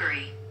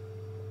 Calgary.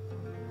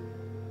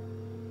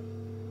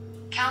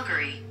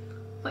 Calgary.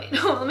 Wait,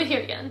 no, let me hear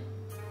it again.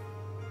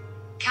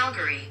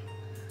 Calgary.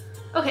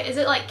 Okay, is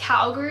it like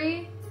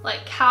Calgary?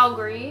 Like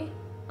Calgary?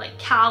 Like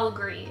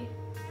Calgary?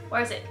 Or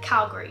is it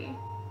Calgary?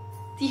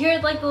 Do you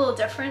hear like the little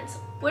difference?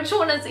 Which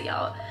one is it,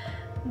 y'all?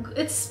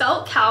 It's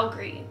spelled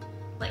Calgary.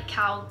 Like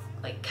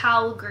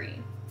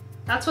Calgary.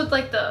 That's what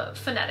like the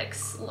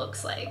phonetics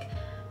looks like.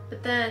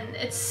 But then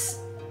it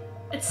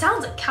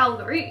sounds like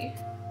Calgary.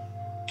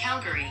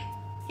 Calgary.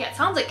 Yeah, it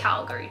sounds like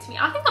Calgary to me.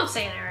 I think I'm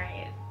saying it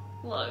right.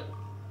 Look,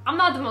 I'm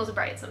not the most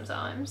bright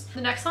sometimes. The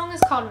next song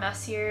is called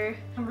Messier.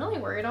 I'm really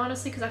worried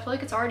honestly because I feel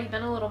like it's already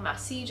been a little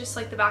messy, just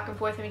like the back and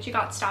forth. I mean, she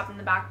got stabbed in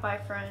the back by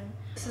a friend.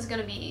 This is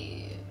gonna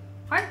be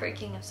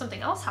heartbreaking if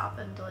something else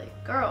happened.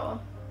 Like,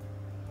 girl,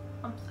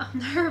 I'm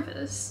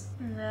nervous.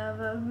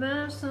 Never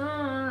been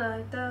someone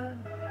like that.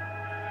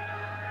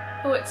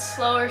 Oh, it's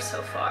slower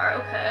so far,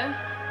 okay.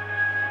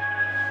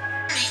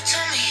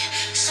 Tell me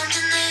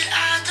something that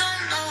I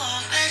don't know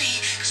already.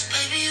 'Cause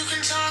baby, you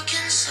can talk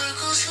in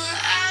circles for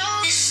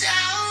hours. This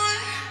hour.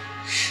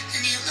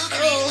 Then you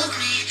look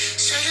me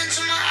straight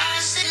into my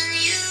eyes, and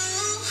you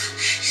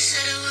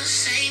said it was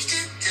safe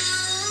to do.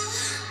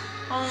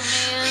 Oh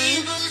man.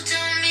 You both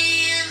tell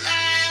me a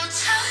lie, I'll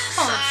tell you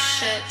Oh five.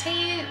 shit,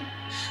 Tate.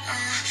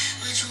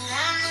 Which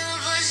one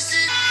of us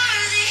did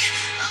are the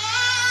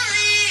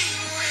only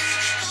one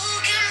who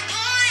can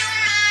boil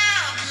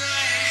my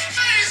blood?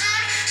 'Cause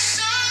I'm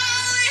so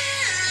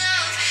in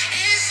love,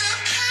 it's a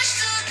punch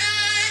to the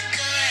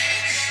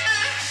gut.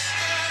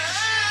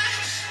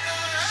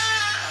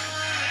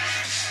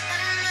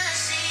 I'm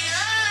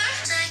messier.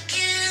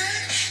 Second,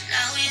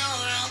 now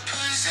you're all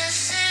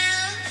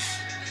possessive.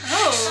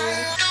 Oh.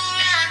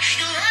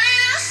 You're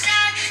running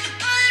outside, you're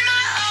pulling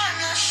my arm,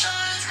 not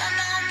sure if my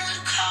mom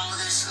would call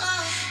this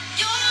love.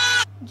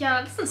 Yeah,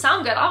 it doesn't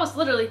sound good. I was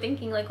literally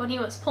thinking like when he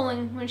was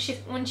pulling, when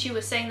she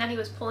was saying that he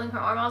was pulling her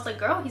arm, I was like,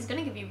 girl, he's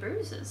gonna give you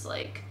bruises.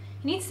 Like,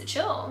 he needs to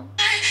chill.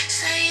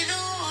 Say the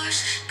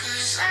worst,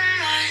 'cause I'm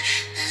right.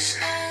 There's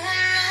no one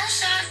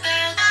else I'd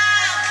rather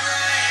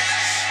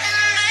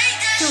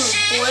Dude,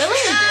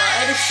 boiling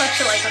blood is such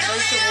a like a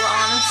visual,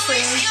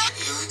 honestly.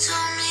 You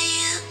told me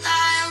you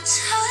lie, I'll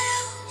tell you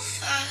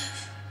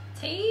five.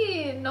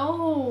 Tate,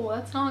 no,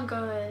 that's not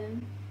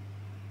good.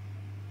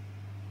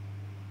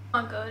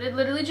 Not good. It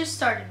literally just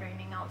started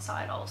raining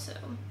outside also.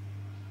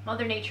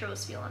 Mother Nature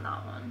was feeling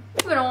that one.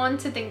 Moving on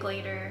to Think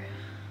Later.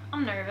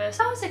 I'm nervous.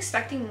 I was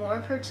expecting more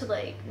of her to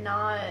like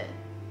not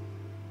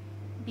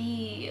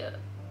be,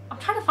 I'm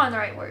trying to find the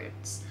right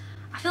words.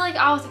 I feel like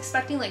I was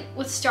expecting like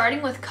with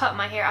starting with Cut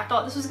My Hair, I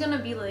thought this was gonna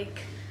be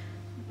like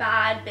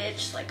bad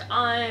bitch, like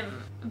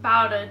I'm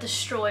about to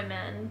destroy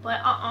men.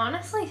 But I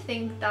honestly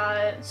think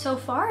that so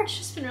far it's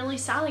just been really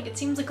sad. Like it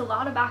seems like a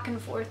lot of back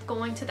and forth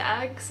going to the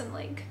ex, and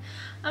like,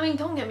 I mean,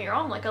 don't get me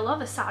wrong, like I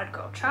love a sad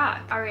girl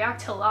track. I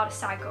react to a lot of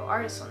sad girl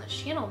artists on this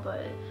channel,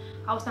 but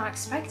I was not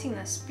expecting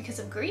this because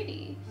of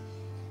Greedy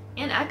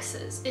and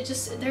exes. It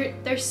just,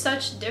 they're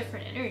such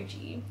different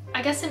energy.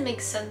 I guess it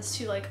makes sense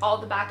to like all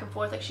the back and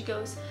forth. Like she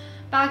goes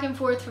back and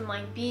forth from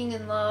like being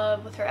in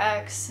love with her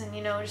ex and,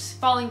 you know, just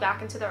falling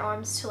back into their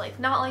arms to like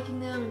not liking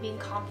them and being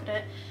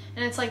confident.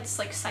 And it's like this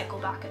like cycle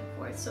back and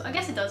forth. So I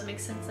guess it does make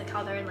sense like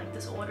how they're in like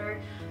this order.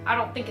 I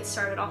don't think it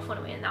started off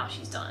one way and now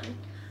she's done.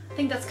 I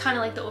think that's kind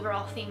of like the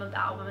overall theme of the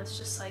album. It's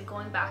just like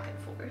going back and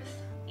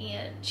forth.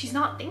 And she's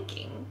not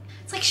thinking.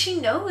 It's like she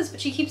knows,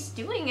 but she keeps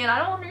doing it. I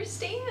don't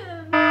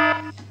understand.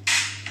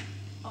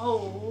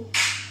 Oh,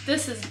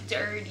 this is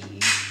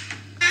dirty.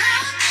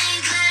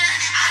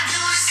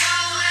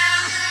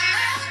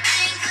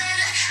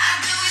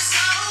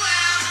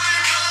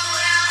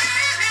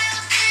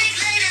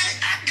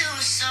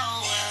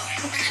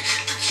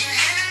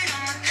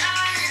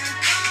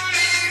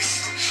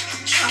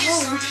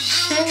 Oh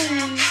shit.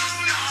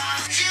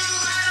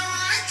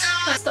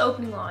 That's the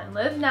opening line.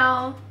 Live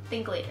now,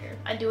 think later.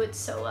 I do it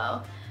so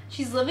well.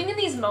 She's living in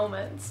these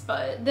moments,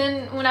 but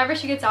then whenever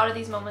she gets out of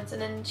these moments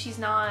and then she's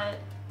not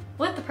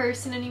with the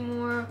person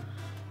anymore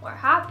or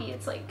happy,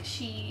 it's like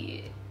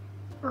she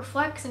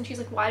reflects and she's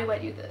like, why do I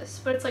do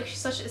this? But it's like she's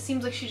such, it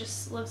seems like she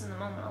just lives in the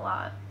moment a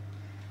lot.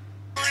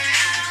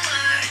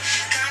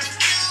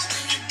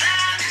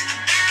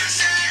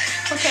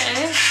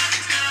 Okay.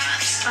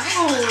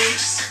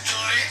 Oh.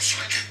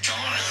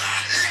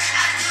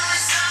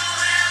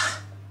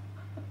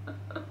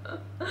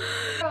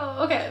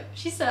 Okay,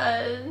 she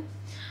said,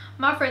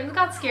 my friends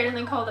got scared and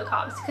they called the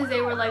cops because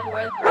they were like,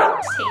 where's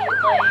Tate?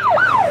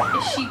 Like,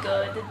 is she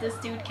good? Did this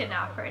dude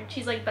kidnap her? And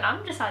she's like, but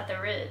I'm just at the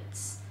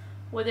Ritz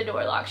with the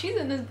door locked. She's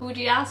in this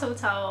bougie ass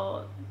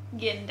hotel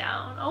getting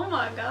down. Oh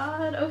my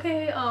god.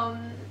 Okay,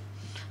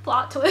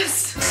 Plot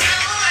twist. To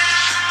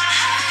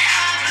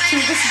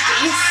this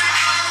bass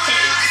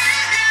hit.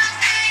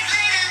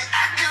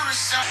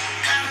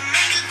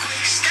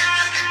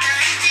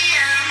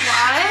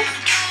 Why?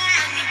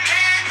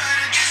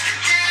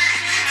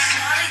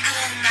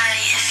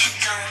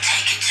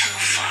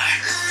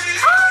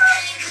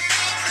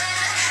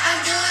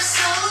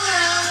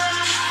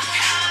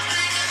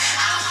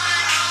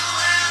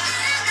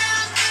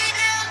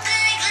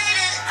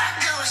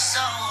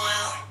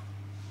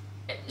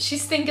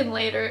 She's thinking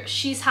later.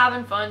 She's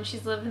having fun.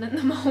 She's living in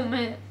the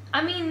moment.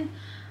 I mean,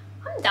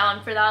 I'm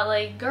down for that.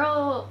 Like,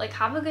 girl, like,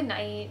 have a good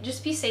night.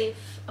 Just be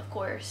safe, of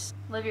course.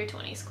 Live your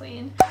 20s,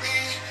 queen.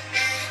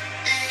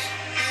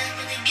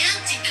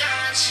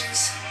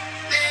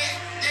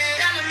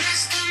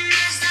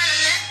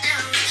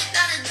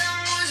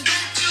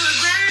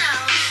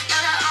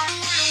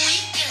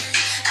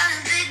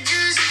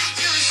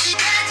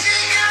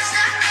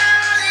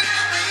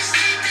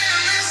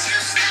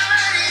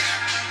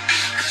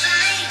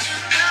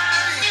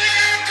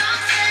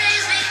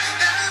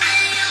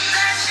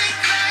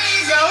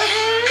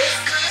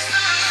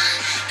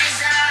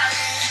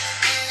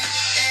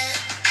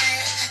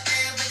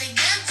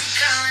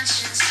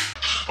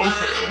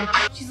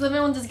 She's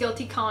living with this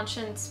guilty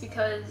conscience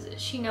because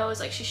she knows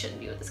like she shouldn't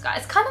be with this guy.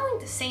 It's kind of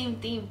like the same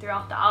theme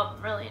throughout the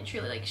album, really and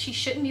truly. Like, she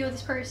shouldn't be with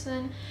this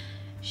person.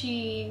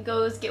 She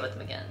goes get with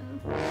him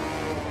again.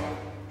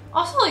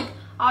 Also, like,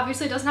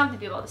 obviously it doesn't have to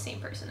be about the same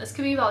person. This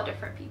could be about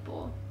different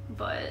people,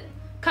 but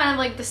kind of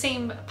like the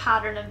same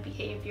pattern of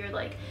behavior,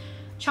 like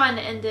trying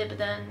to end it but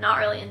then not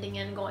really ending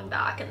it and going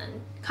back, and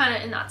then kind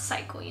of in that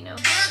cycle, you know.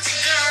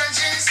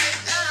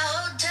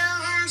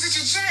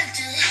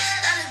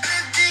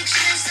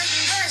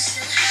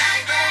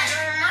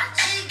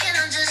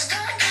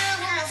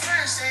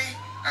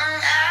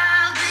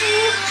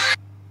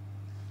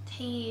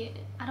 Tate,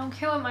 I don't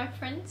care what my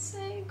friends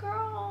say,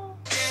 girl.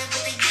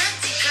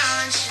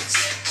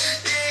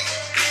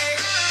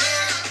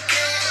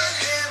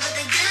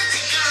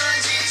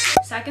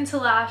 Second to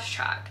last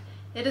track.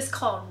 It is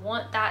called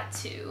Want That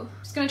Too.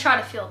 I'm just gonna try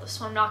to feel this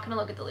one. I'm not gonna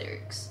look at the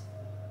lyrics.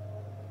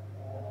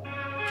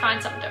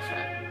 Trying something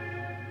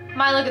different.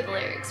 Might look at the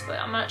lyrics, but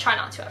I'm gonna try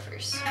not to at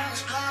first.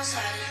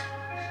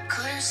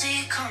 Couldn't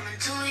see it coming,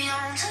 too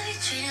young to be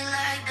treated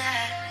like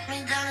that.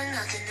 Me down to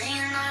nothing, and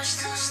your nerves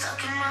still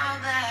stuck in my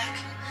back.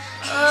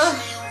 Can't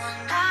say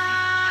one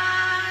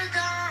I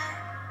don't.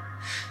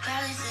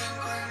 Probably think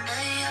one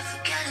day I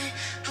forget it,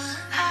 but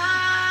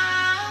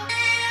I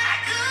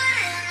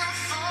couldn't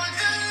afford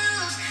to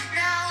lose.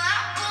 Now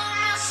I pull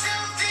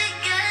myself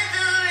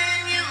together,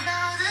 and you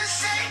know the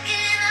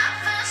second I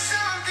found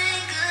something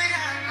good,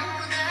 I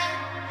know that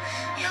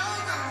you're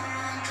gonna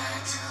want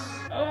that too.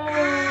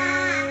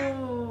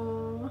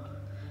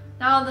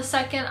 Now the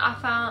second I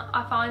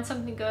find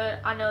something good,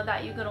 I know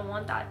that you're gonna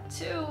want that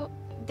too.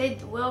 They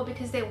will,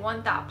 because they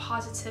want that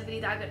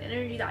positivity, that good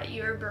energy that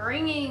you're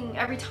bringing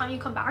every time you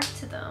come back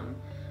to them.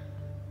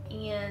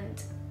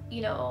 And,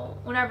 you know,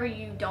 whenever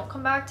you don't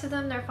come back to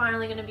them, they're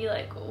finally gonna be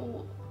like,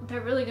 oh,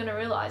 they're really gonna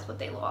realize what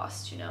they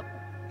lost, you know.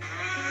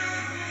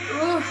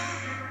 Ooh.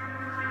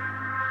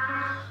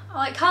 I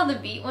like how the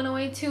beat went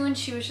away too, and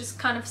she was just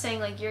kind of saying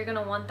like, you're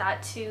gonna want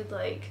that too.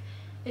 Like,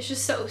 it's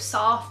just so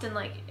soft, and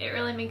like it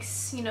really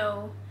makes, you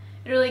know,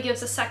 it really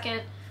gives a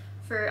second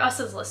for us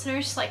as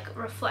listeners to like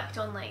reflect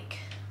on like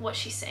what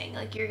she's saying.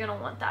 Like, you're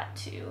gonna want that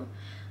too.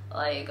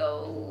 Like,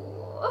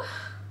 oh,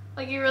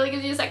 like it really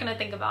gives you a second to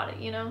think about it,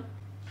 you know.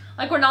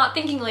 Like, we're not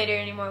thinking later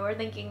anymore, we're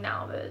thinking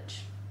now,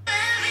 bitch.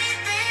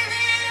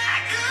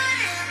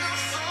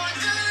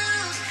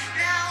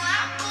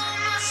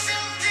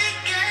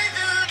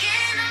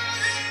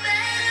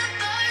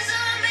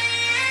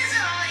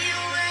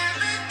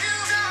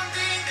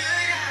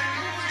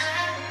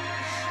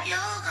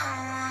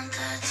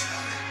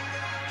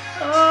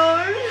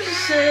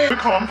 The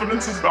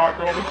confidence is back,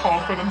 girl. The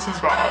confidence is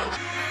back.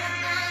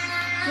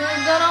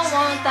 You're gonna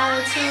want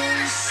that too.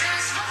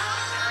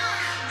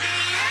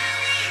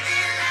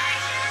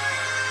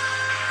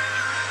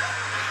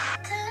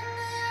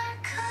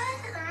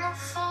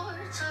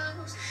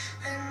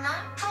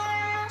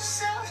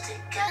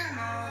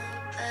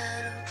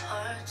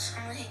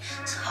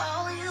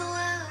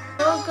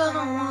 You're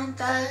gonna want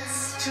that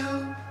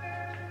too.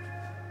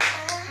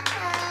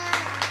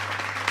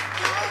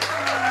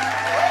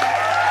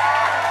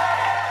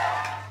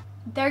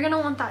 They're gonna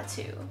want that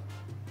too.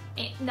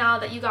 Now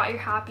that you got your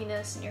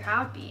happiness and you're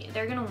happy,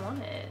 they're gonna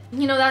want it.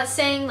 You know that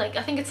saying, like,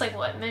 I think it's like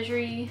what,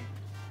 misery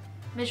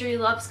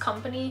loves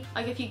company.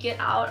 Like, if you get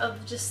out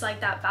of just like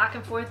that back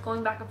and forth,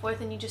 going back and forth,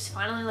 and you just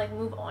finally like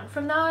move on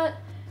from that,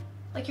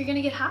 like, you're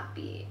gonna get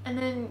happy, and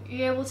then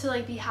you're able to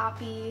like be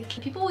happy.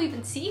 People will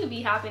even see you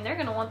be happy, and they're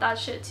gonna want that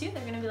shit too.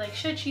 They're gonna be like,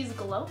 shit, she's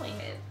glowing.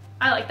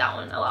 I like that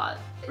one a lot.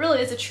 It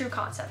really is a true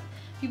concept.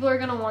 People are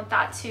gonna want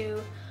that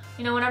too.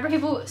 You know, whenever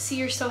people see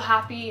you're so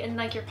happy and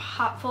like you're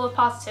full of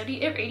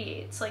positivity, it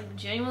radiates. Like,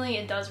 genuinely,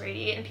 it does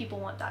radiate, and people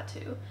want that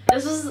too.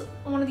 This was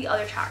one of the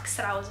other tracks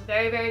that I was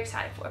very, very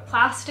excited for.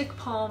 Plastic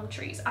Palm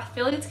Trees. I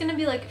feel like it's gonna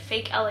be like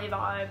fake LA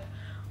vibe,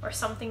 or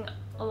something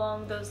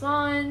along those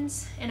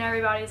lines, and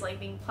everybody's like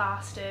being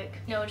plastic,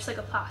 you know, just like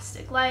a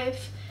plastic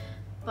life,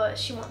 but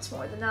she wants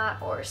more than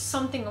that, or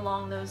something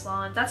along those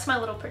lines. That's my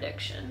little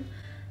prediction.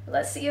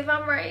 Let's see if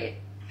I'm right.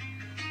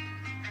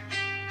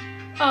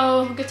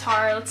 Oh,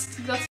 guitar. Let's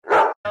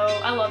oh,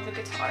 I love the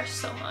guitar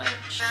so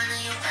much.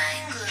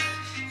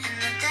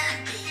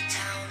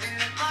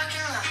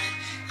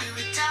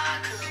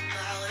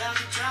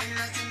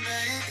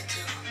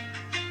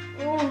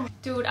 Oh,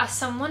 dude, as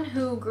someone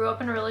who grew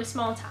up in a really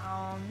small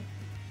town,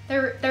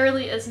 there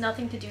really is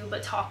nothing to do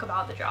but talk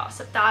about the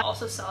gossip. That's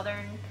also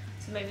southern,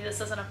 so maybe this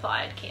doesn't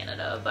apply to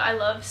Canada, but I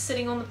love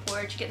sitting on the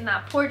porch, getting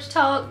that porch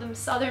talk, them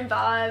southern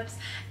vibes,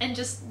 and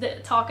just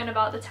talking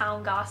about the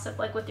town gossip,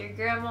 like with your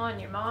grandma and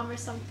your mom or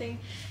something.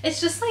 It's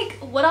just like,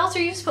 what else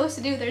are you supposed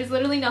to do? There's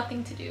literally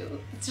nothing to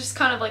do. It's just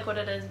kind of like what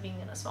it is being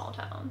in a small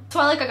town. That's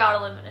why, like, I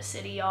gotta live in a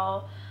city,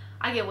 y'all.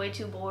 I get way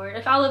too bored.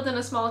 If I lived in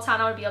a small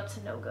town, I would be up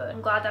to no good.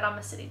 I'm glad that I'm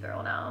a city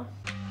girl now.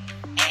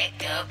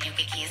 Act up, you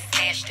can get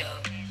smashed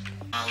up.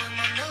 All of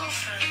my new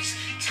friends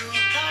to a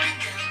party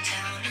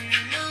downtown in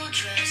a new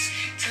dress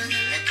till the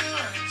liquor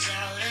runs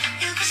out.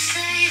 You could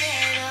say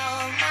that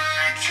all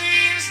my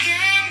dreams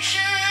came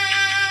true.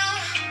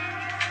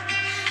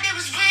 It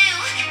was real,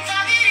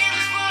 thought that it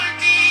was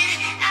worth it.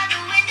 Out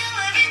the window,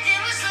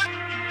 everything was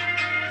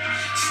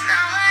it's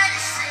not what it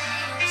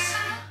seems.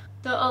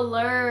 The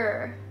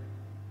allure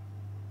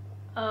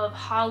of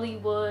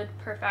Hollywood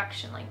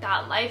perfection, like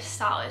that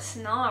lifestyle, it's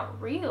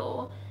not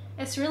real.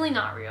 It's really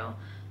not real.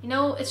 You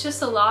know, it's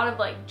just a lot of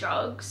like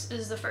drugs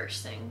is the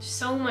first thing.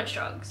 So much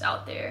drugs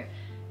out there.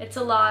 It's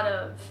a lot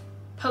of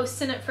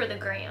posting it for the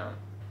gram.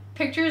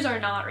 Pictures are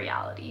not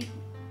reality,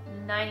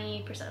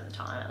 90% of the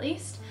time at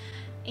least.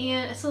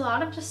 And it's a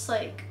lot of just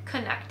like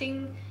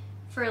connecting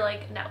for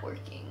like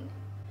networking.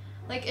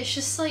 Like, it's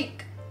just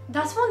like,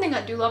 that's one thing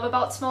I do love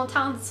about small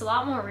towns. It's a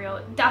lot more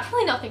real.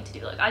 Definitely nothing to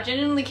do. Like, I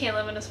genuinely can't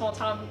live in a small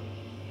town.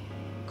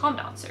 Calm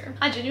down, sir.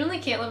 I genuinely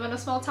can't live in a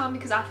small town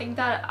because I think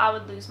that I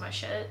would lose my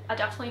shit. I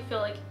definitely feel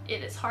like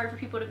it is hard for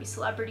people to be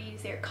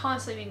celebrities. They're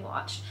constantly being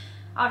watched.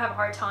 I would have a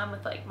hard time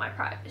with like my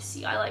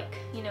privacy. I like,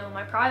 you know,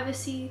 my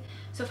privacy.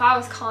 So if I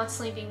was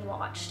constantly being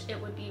watched, it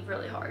would be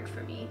really hard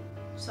for me.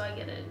 So I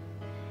get it.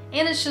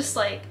 And it's just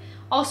like,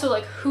 also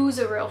like, who's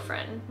a real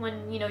friend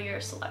when, you know, you're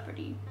a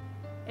celebrity?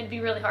 It'd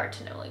be really hard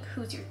to know like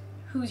who's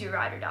your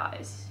ride or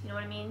dies. You know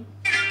what I mean?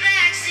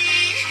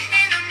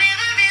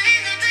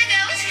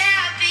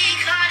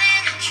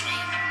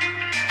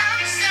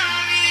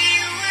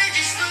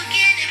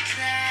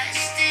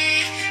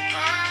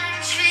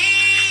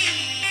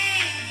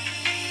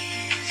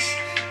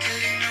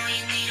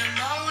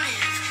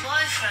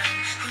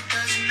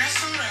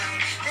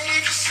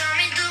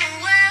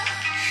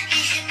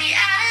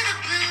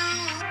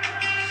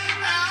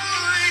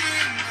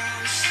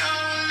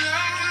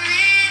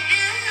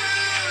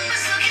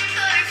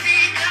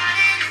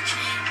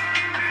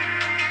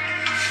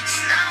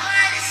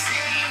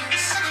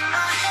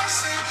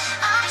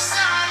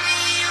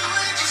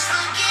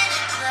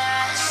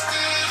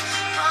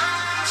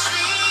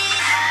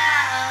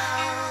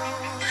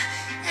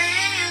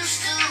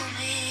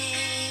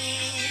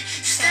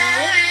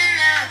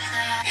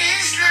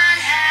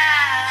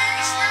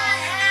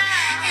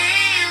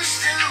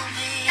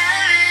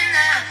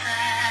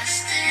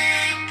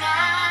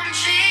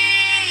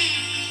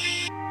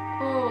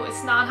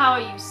 Not how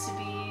it used to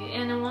be,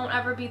 and it won't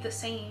ever be the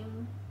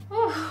same.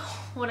 Whew,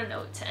 what a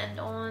note to end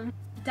on.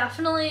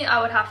 Definitely,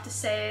 I would have to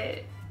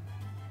say,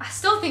 I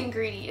still think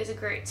Greedy is a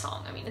great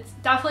song. I mean, it's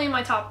definitely in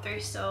my top 3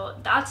 still.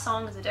 That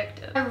song is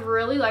addictive. I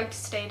really liked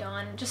Stay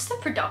Done. Just the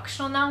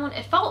production on that one,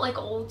 it felt like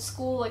old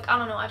school. Like, I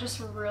don't know, I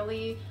just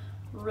really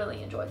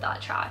enjoyed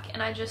that track.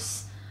 And I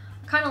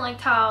kind of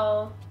liked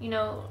how, you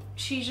know,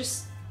 she's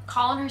just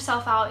calling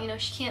herself out, you know,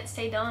 she can't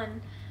stay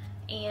done.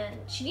 And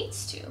she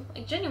needs to,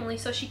 like, genuinely,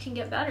 so she can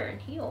get better and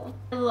heal.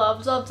 I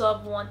love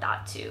Want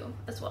That Too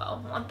as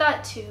well. Want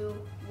That Too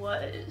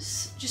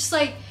was just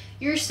like,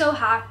 you're so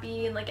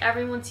happy and like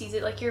everyone sees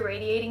it, like you're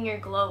radiating, you're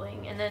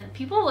glowing, and then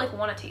people like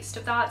want a taste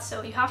of that,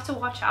 so you have to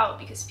watch out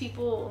because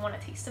people want a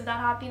taste of that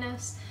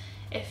happiness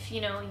if,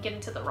 you know, you get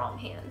into the wrong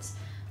hands.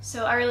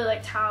 So I really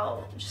liked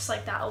how, just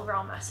like that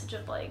overall message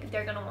of like,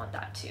 they're gonna want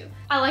that too.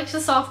 I liked the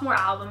Sophomore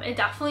album. It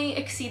definitely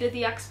exceeded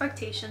the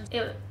expectations.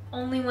 It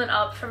only went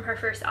up from her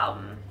first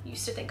album,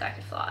 Used to Think I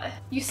Could Fly.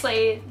 You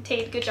slayed,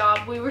 Tate, good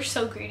job. We were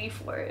so greedy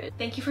for it.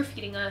 Thank you for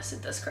feeding us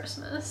this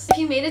Christmas. If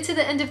you made it to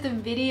the end of the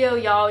video,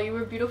 y'all, you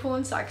were beautiful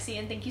and sexy,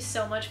 and thank you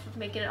so much for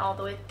making it all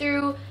the way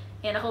through.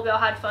 And I hope y'all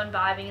had fun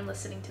vibing and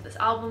listening to this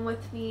album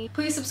with me.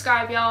 Please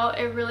subscribe, y'all.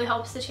 It really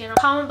helps the channel.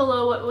 Comment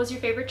below what was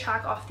your favorite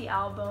track off the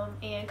album,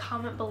 and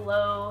comment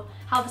below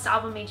how this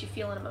album made you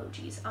feel in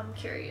emojis. I'm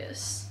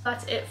curious.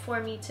 That's it for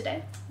me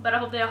today. But I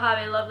hope that y'all have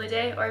a lovely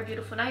day or a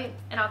beautiful night,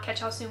 and I'll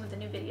catch y'all soon with a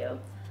new video.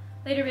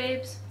 Later,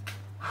 babes.